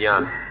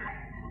sampajanya.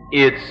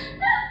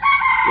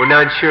 We're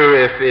not sure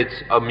if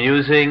it's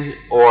amusing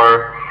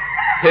or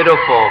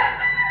pitiful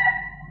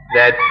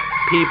that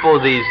people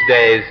these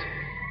days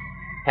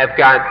have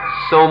got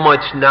so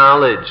much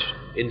knowledge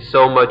and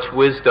so much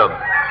wisdom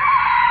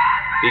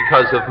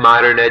because of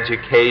modern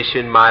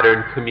education,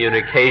 modern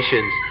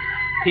communications.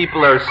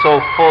 People are so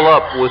full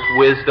up with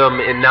wisdom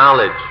and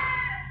knowledge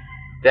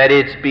that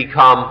it's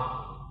become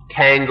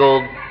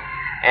tangled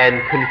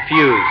and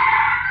confused.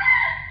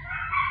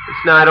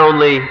 It's not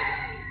only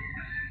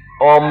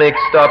all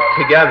mixed up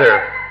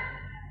together,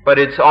 but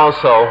it's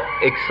also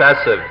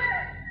excessive.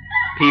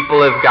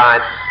 People have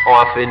got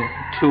often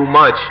too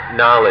much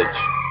knowledge.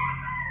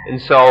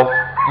 And so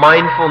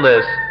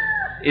mindfulness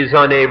is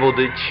unable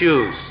to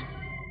choose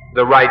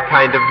the right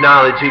kind of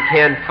knowledge. It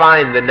can't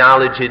find the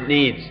knowledge it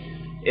needs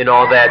in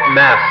all that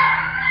mess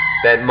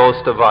that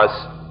most of us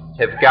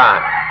have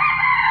got.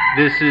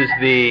 This is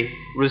the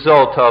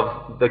result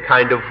of the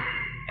kind of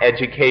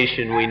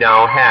education we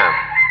now have.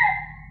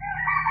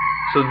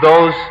 So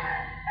those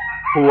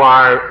who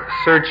are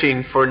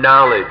searching for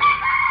knowledge,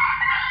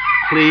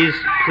 please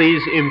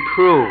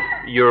improve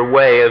your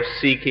way of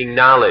seeking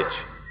knowledge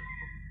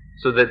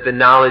so that the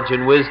knowledge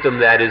and wisdom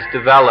that is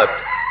developed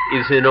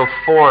is in a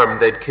form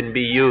that can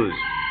be used,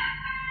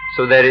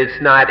 so that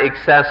it's not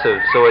excessive,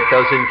 so it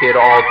doesn't get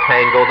all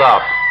tangled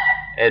up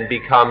and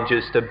become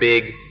just a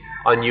big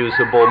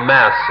unusable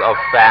mess of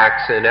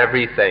facts and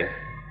everything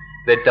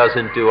that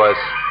doesn't do us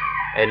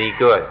any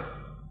good.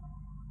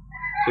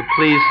 So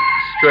please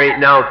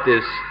straighten out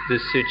this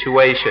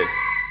situation.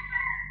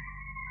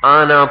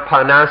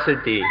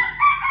 Anapanasati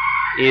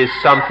is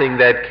something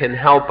that can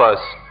help us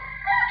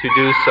to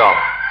do so,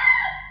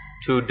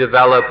 to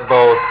develop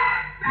both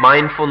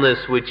mindfulness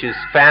which is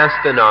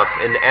fast enough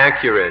and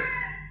accurate,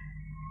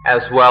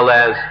 as well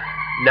as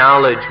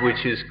knowledge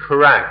which is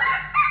correct,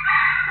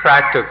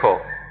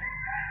 practical,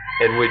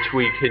 and which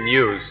we can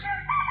use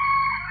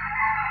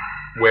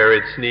where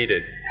it's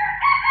needed.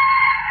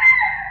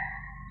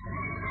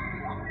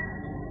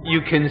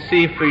 You can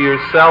see for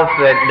yourself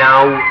that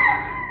now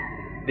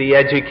the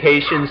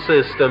education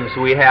systems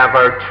we have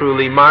are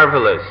truly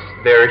marvelous.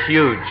 They're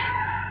huge.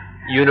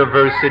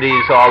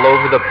 Universities all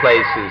over the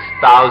places,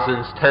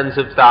 thousands, tens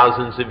of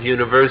thousands of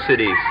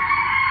universities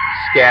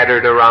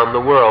scattered around the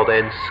world,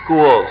 and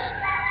schools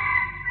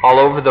all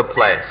over the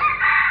place.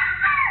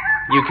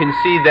 You can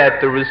see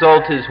that the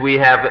result is we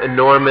have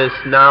enormous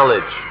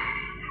knowledge.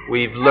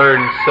 We've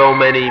learned so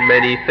many,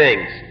 many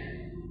things.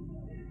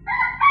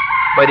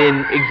 But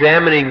in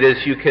examining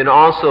this, you can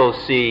also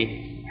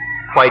see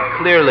quite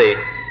clearly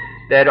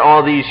that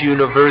all these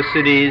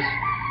universities,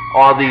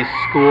 all these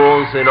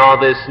schools, and all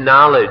this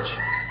knowledge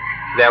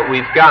that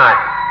we've got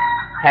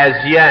has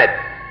yet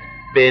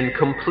been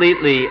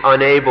completely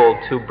unable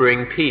to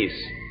bring peace.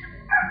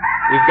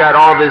 We've got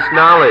all this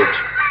knowledge,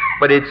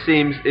 but it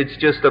seems it's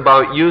just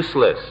about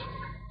useless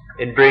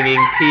in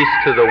bringing peace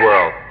to the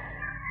world.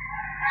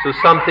 So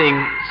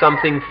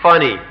something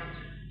funny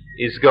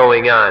is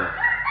going on.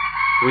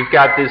 We've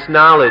got this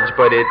knowledge,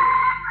 but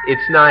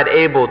it's not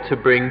able to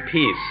bring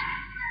peace.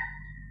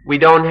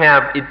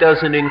 It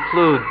doesn't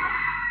include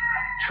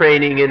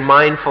training in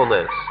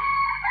mindfulness.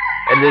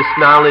 And this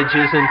knowledge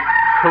isn't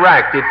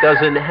correct. It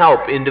doesn't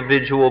help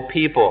individual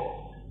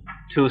people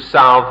to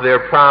solve their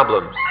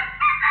problems.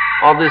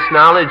 All this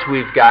knowledge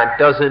we've got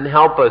doesn't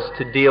help us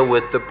to deal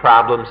with the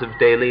problems of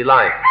daily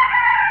life.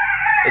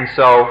 And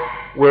so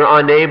we're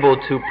unable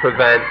to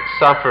prevent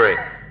suffering.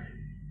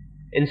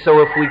 And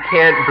so if we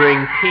can't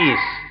bring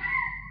peace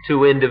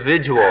to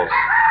individuals,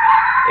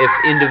 if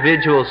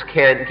individuals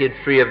can't get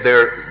free of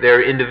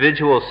their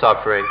individual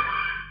suffering,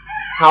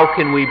 how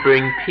can we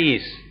bring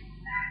peace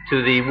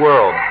to the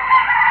world?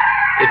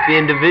 If the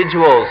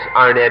individuals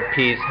aren't at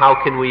peace, how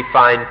can we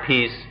find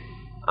peace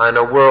on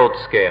a world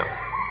scale?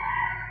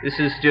 This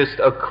is just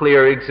a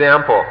clear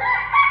example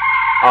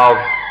of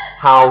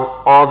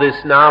how all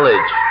this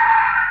knowledge,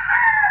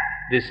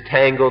 this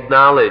tangled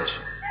knowledge,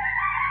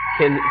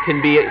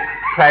 can be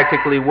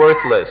practically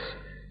worthless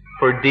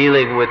for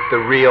dealing with the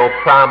real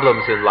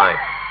problems in life.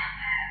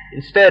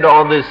 Instead,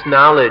 all this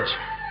knowledge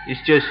is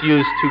just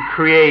used to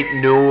create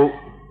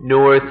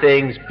newer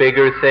things,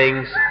 bigger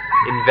things,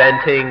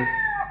 inventing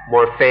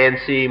more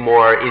fancy,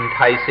 more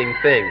enticing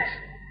things.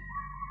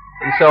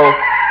 And so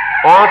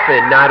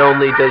often, not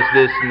only does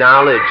this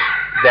knowledge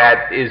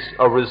that is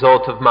a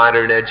result of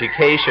modern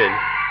education,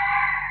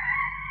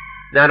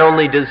 not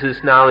only does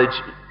this knowledge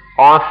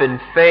often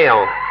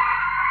fail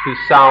to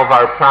solve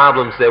our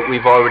problems that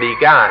we've already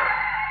got,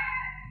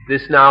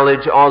 this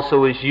knowledge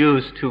also is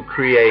used to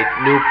create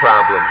new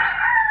problems.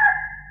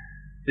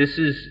 This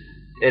is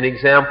an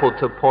example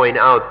to point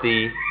out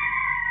the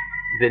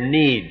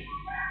need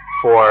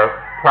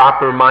for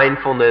proper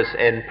mindfulness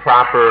and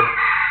proper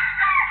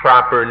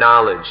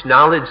knowledge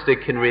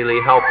that can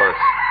really help us.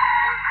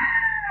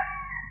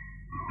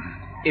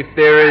 If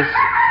there is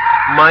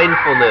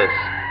mindfulness,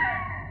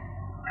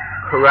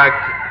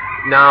 correct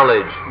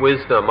knowledge,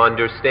 wisdom,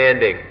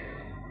 understanding,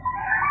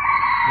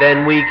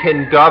 then we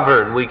can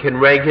govern, we can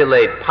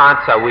regulate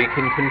paṭicca, we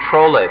can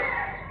control it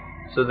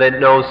so that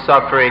no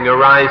suffering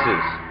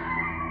arises.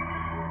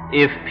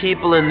 If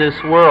people in this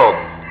world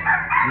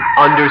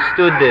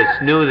understood this,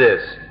 knew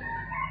this,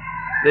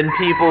 then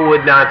people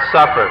would not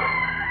suffer.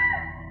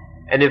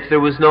 And if there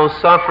was no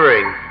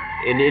suffering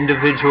in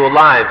individual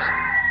lives,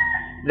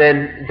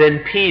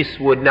 then peace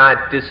would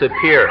not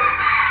disappear.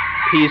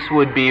 Peace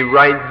would be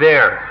right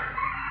there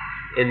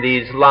in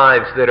these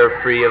lives that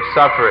are free of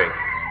suffering.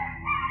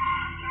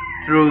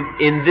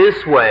 In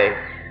this way,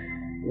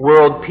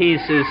 world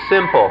peace is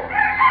simple.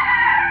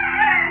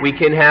 We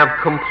can have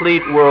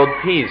complete world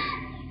peace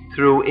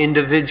through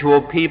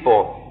individual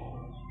people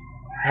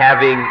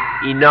having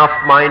enough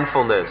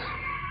mindfulness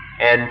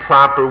and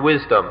proper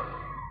wisdom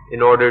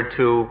in order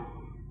to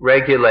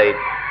regulate,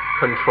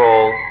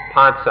 control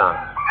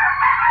paṭicca.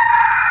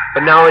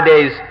 But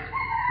nowadays,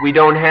 we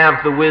don't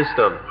have the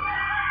wisdom,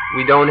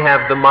 we don't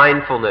have the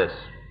mindfulness,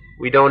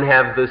 we don't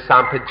have the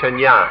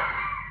sampajanya,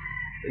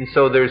 and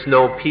so there's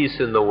no peace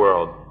in the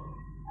world,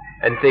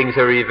 and things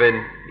are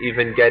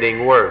even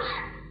getting worse.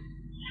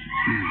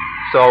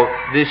 So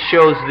this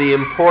shows the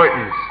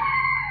importance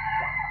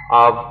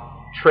of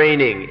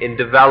training in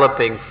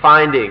developing,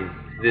 finding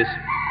this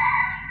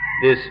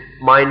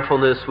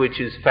mindfulness which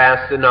is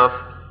fast enough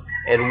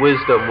and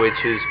wisdom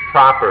which is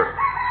proper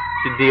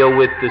to deal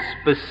with the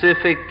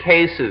specific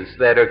cases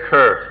that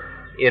occur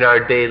in our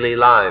daily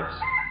lives.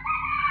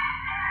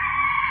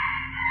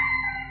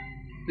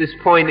 This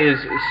point is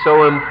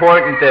so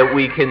important that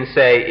we can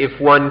say if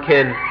one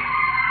can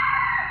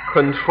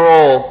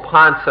control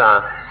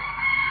paṭicca,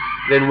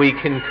 then we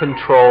can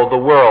control the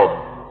world.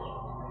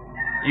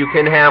 You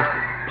can have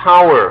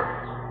power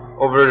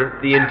over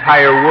the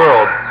entire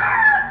world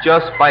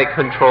just by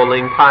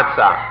controlling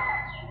paṭicca.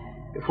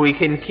 If we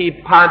can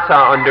keep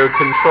paṭicca under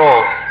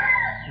control,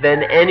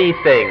 then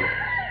anything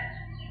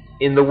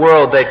in the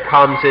world that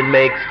comes and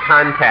makes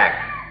contact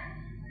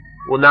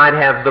will not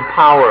have the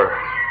power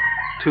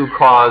to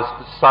cause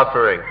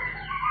suffering.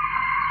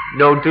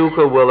 No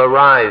dukkha will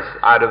arise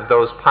out of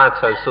those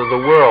paṭicca, so the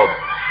world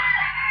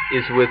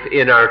is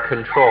within our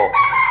control.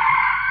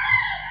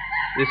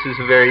 This is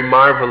a very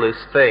marvelous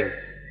thing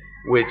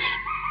which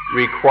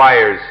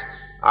requires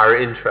our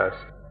interest.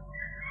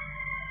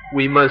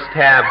 We must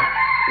have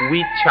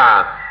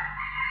vicca,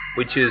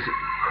 which is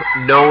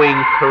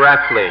knowing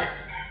correctly,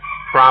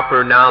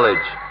 proper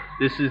knowledge.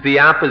 This is the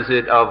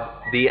opposite of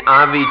the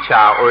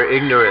avicca or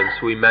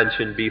ignorance we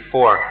mentioned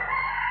before.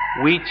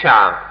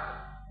 Vicca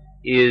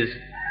is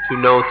to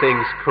know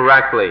things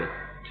correctly,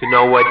 to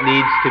know what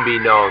needs to be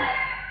known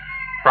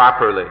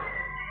properly.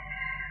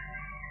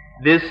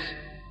 This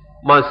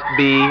must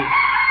be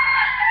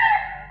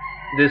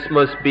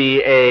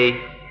a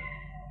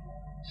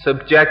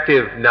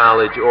subjective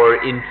knowledge or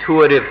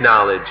intuitive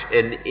knowledge,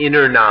 an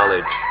inner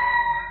knowledge.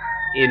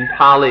 In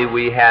Pali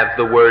we have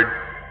the word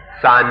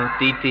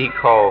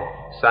santitiko,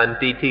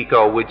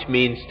 which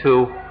means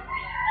to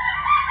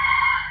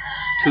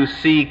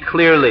see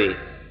clearly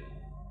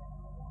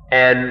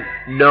and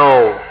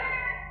know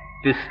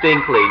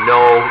distinctly,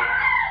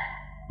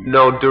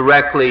 know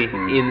directly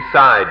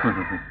inside.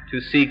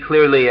 To see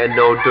clearly and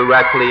know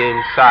directly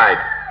inside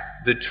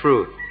the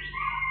truth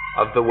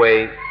of the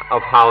way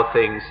of how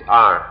things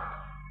are.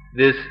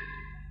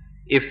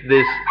 If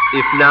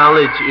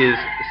knowledge is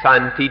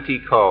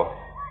santitiko,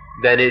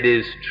 then it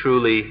is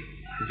truly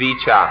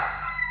vicca,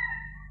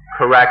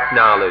 correct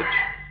knowledge,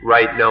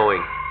 right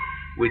knowing,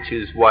 which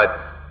is what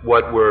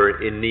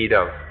we're in need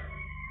of.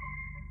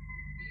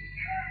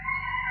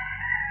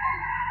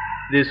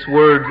 This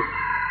word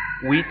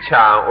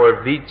vicca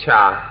or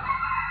vicca,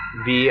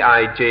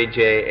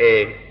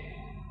 V-I-J-J-A,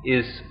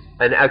 is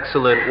an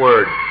excellent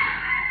word.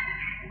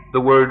 The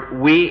word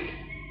vi,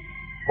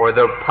 or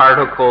the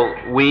particle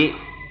vi,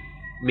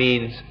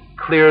 means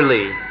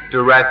clearly,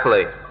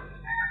 directly,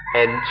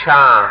 and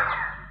cha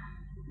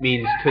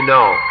means to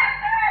know.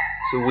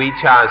 So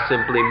vicca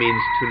simply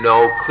means to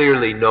know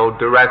clearly, know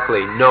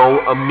directly,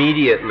 know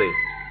immediately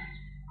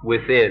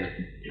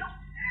within.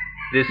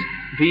 This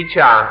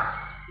vicca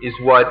is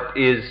what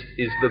is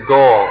the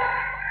goal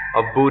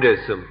of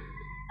Buddhism.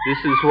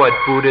 This is what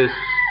Buddhists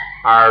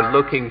are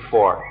looking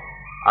for,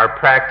 are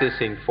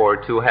practicing for,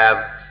 to have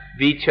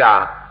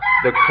vicca,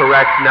 the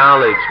correct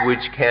knowledge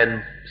which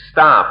can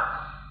stop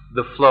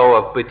the flow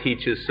of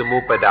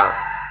Paticca-samuppāda,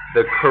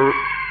 the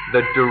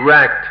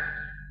direct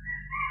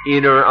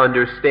inner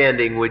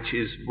understanding which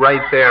is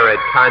right there at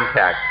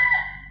contact,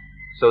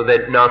 so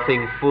that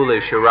nothing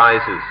foolish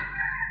arises.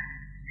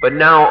 But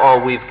now all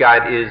we've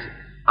got is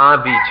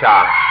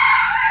avijja,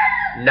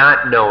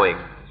 not knowing.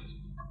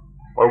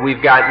 Or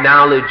we've got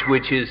knowledge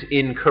which is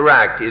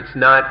incorrect, it's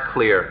not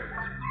clear.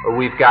 Or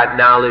we've got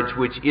knowledge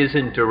which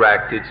isn't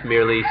direct, it's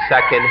merely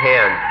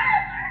second-hand.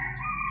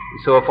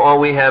 So if all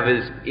we have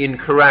is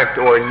incorrect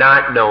or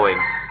not knowing,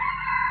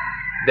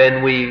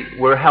 then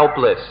we're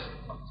helpless.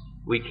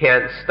 We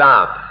can't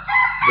stop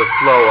the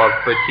flow of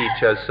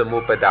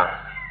paticcasamuppada.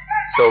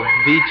 So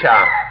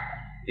vicca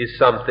is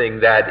something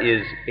that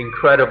is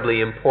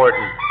incredibly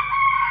important,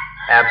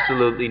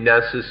 absolutely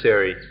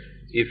necessary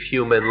if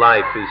human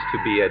life is to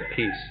be at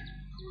peace.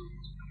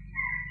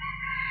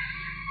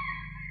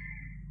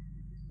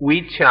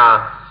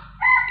 Vicca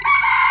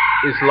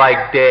is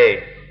like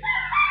day.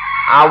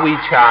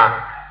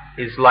 Avijja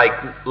is like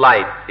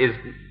light, is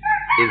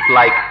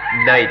like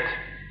night,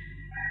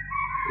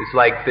 is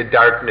like the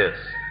darkness.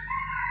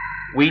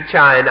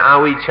 Vicca and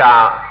avijja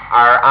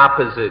are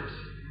opposites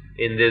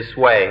in this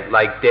way,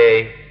 like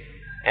day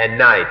and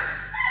night.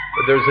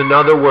 But there's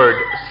another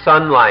word,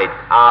 sunlight,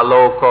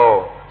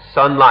 aloko.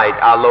 Sunlight,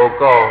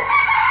 aloko,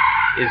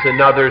 is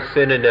another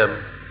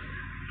synonym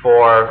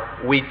for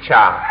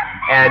vicca.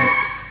 And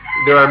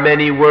there are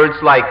many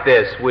words like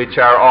this which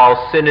are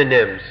all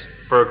synonyms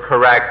for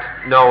correct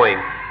knowing.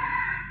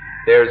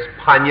 There's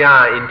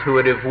panya,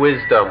 intuitive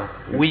wisdom,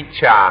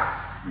 vicca,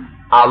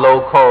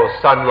 aloko,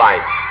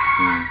 sunlight,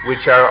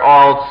 which are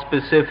all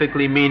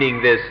specifically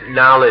meaning this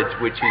knowledge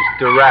which is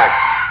direct,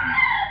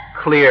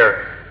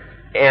 clear,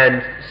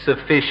 and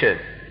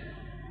sufficient.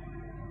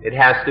 It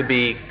has to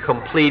be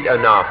complete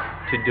enough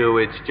to do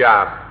its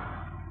job.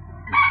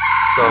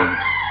 So,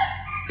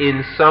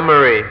 in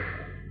summary,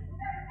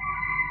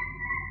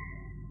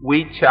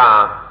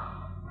 vicca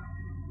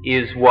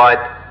is what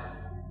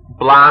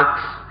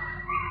blocks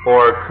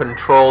or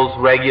controls,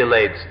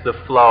 regulates the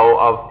flow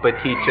of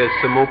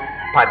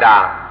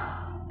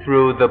paticcasamuppada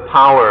through the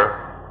power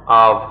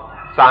of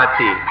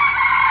sati.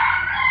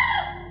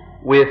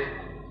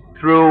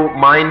 Through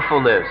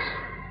mindfulness,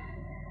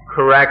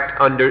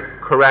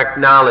 correct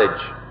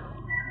knowledge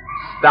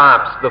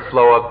stops the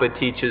flow of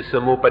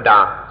paticcasamuppada,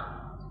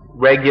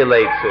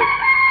 regulates it,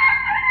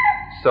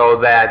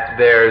 so that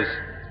there's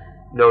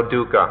no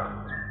dukkha.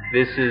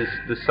 This is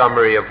the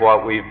summary of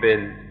what we've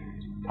been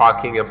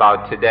talking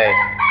about today.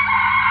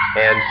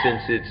 And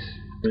since it's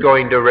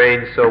going to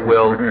rain, so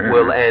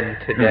we'll end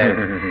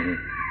today's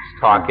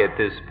talk at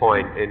this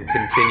point and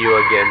continue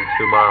again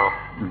tomorrow.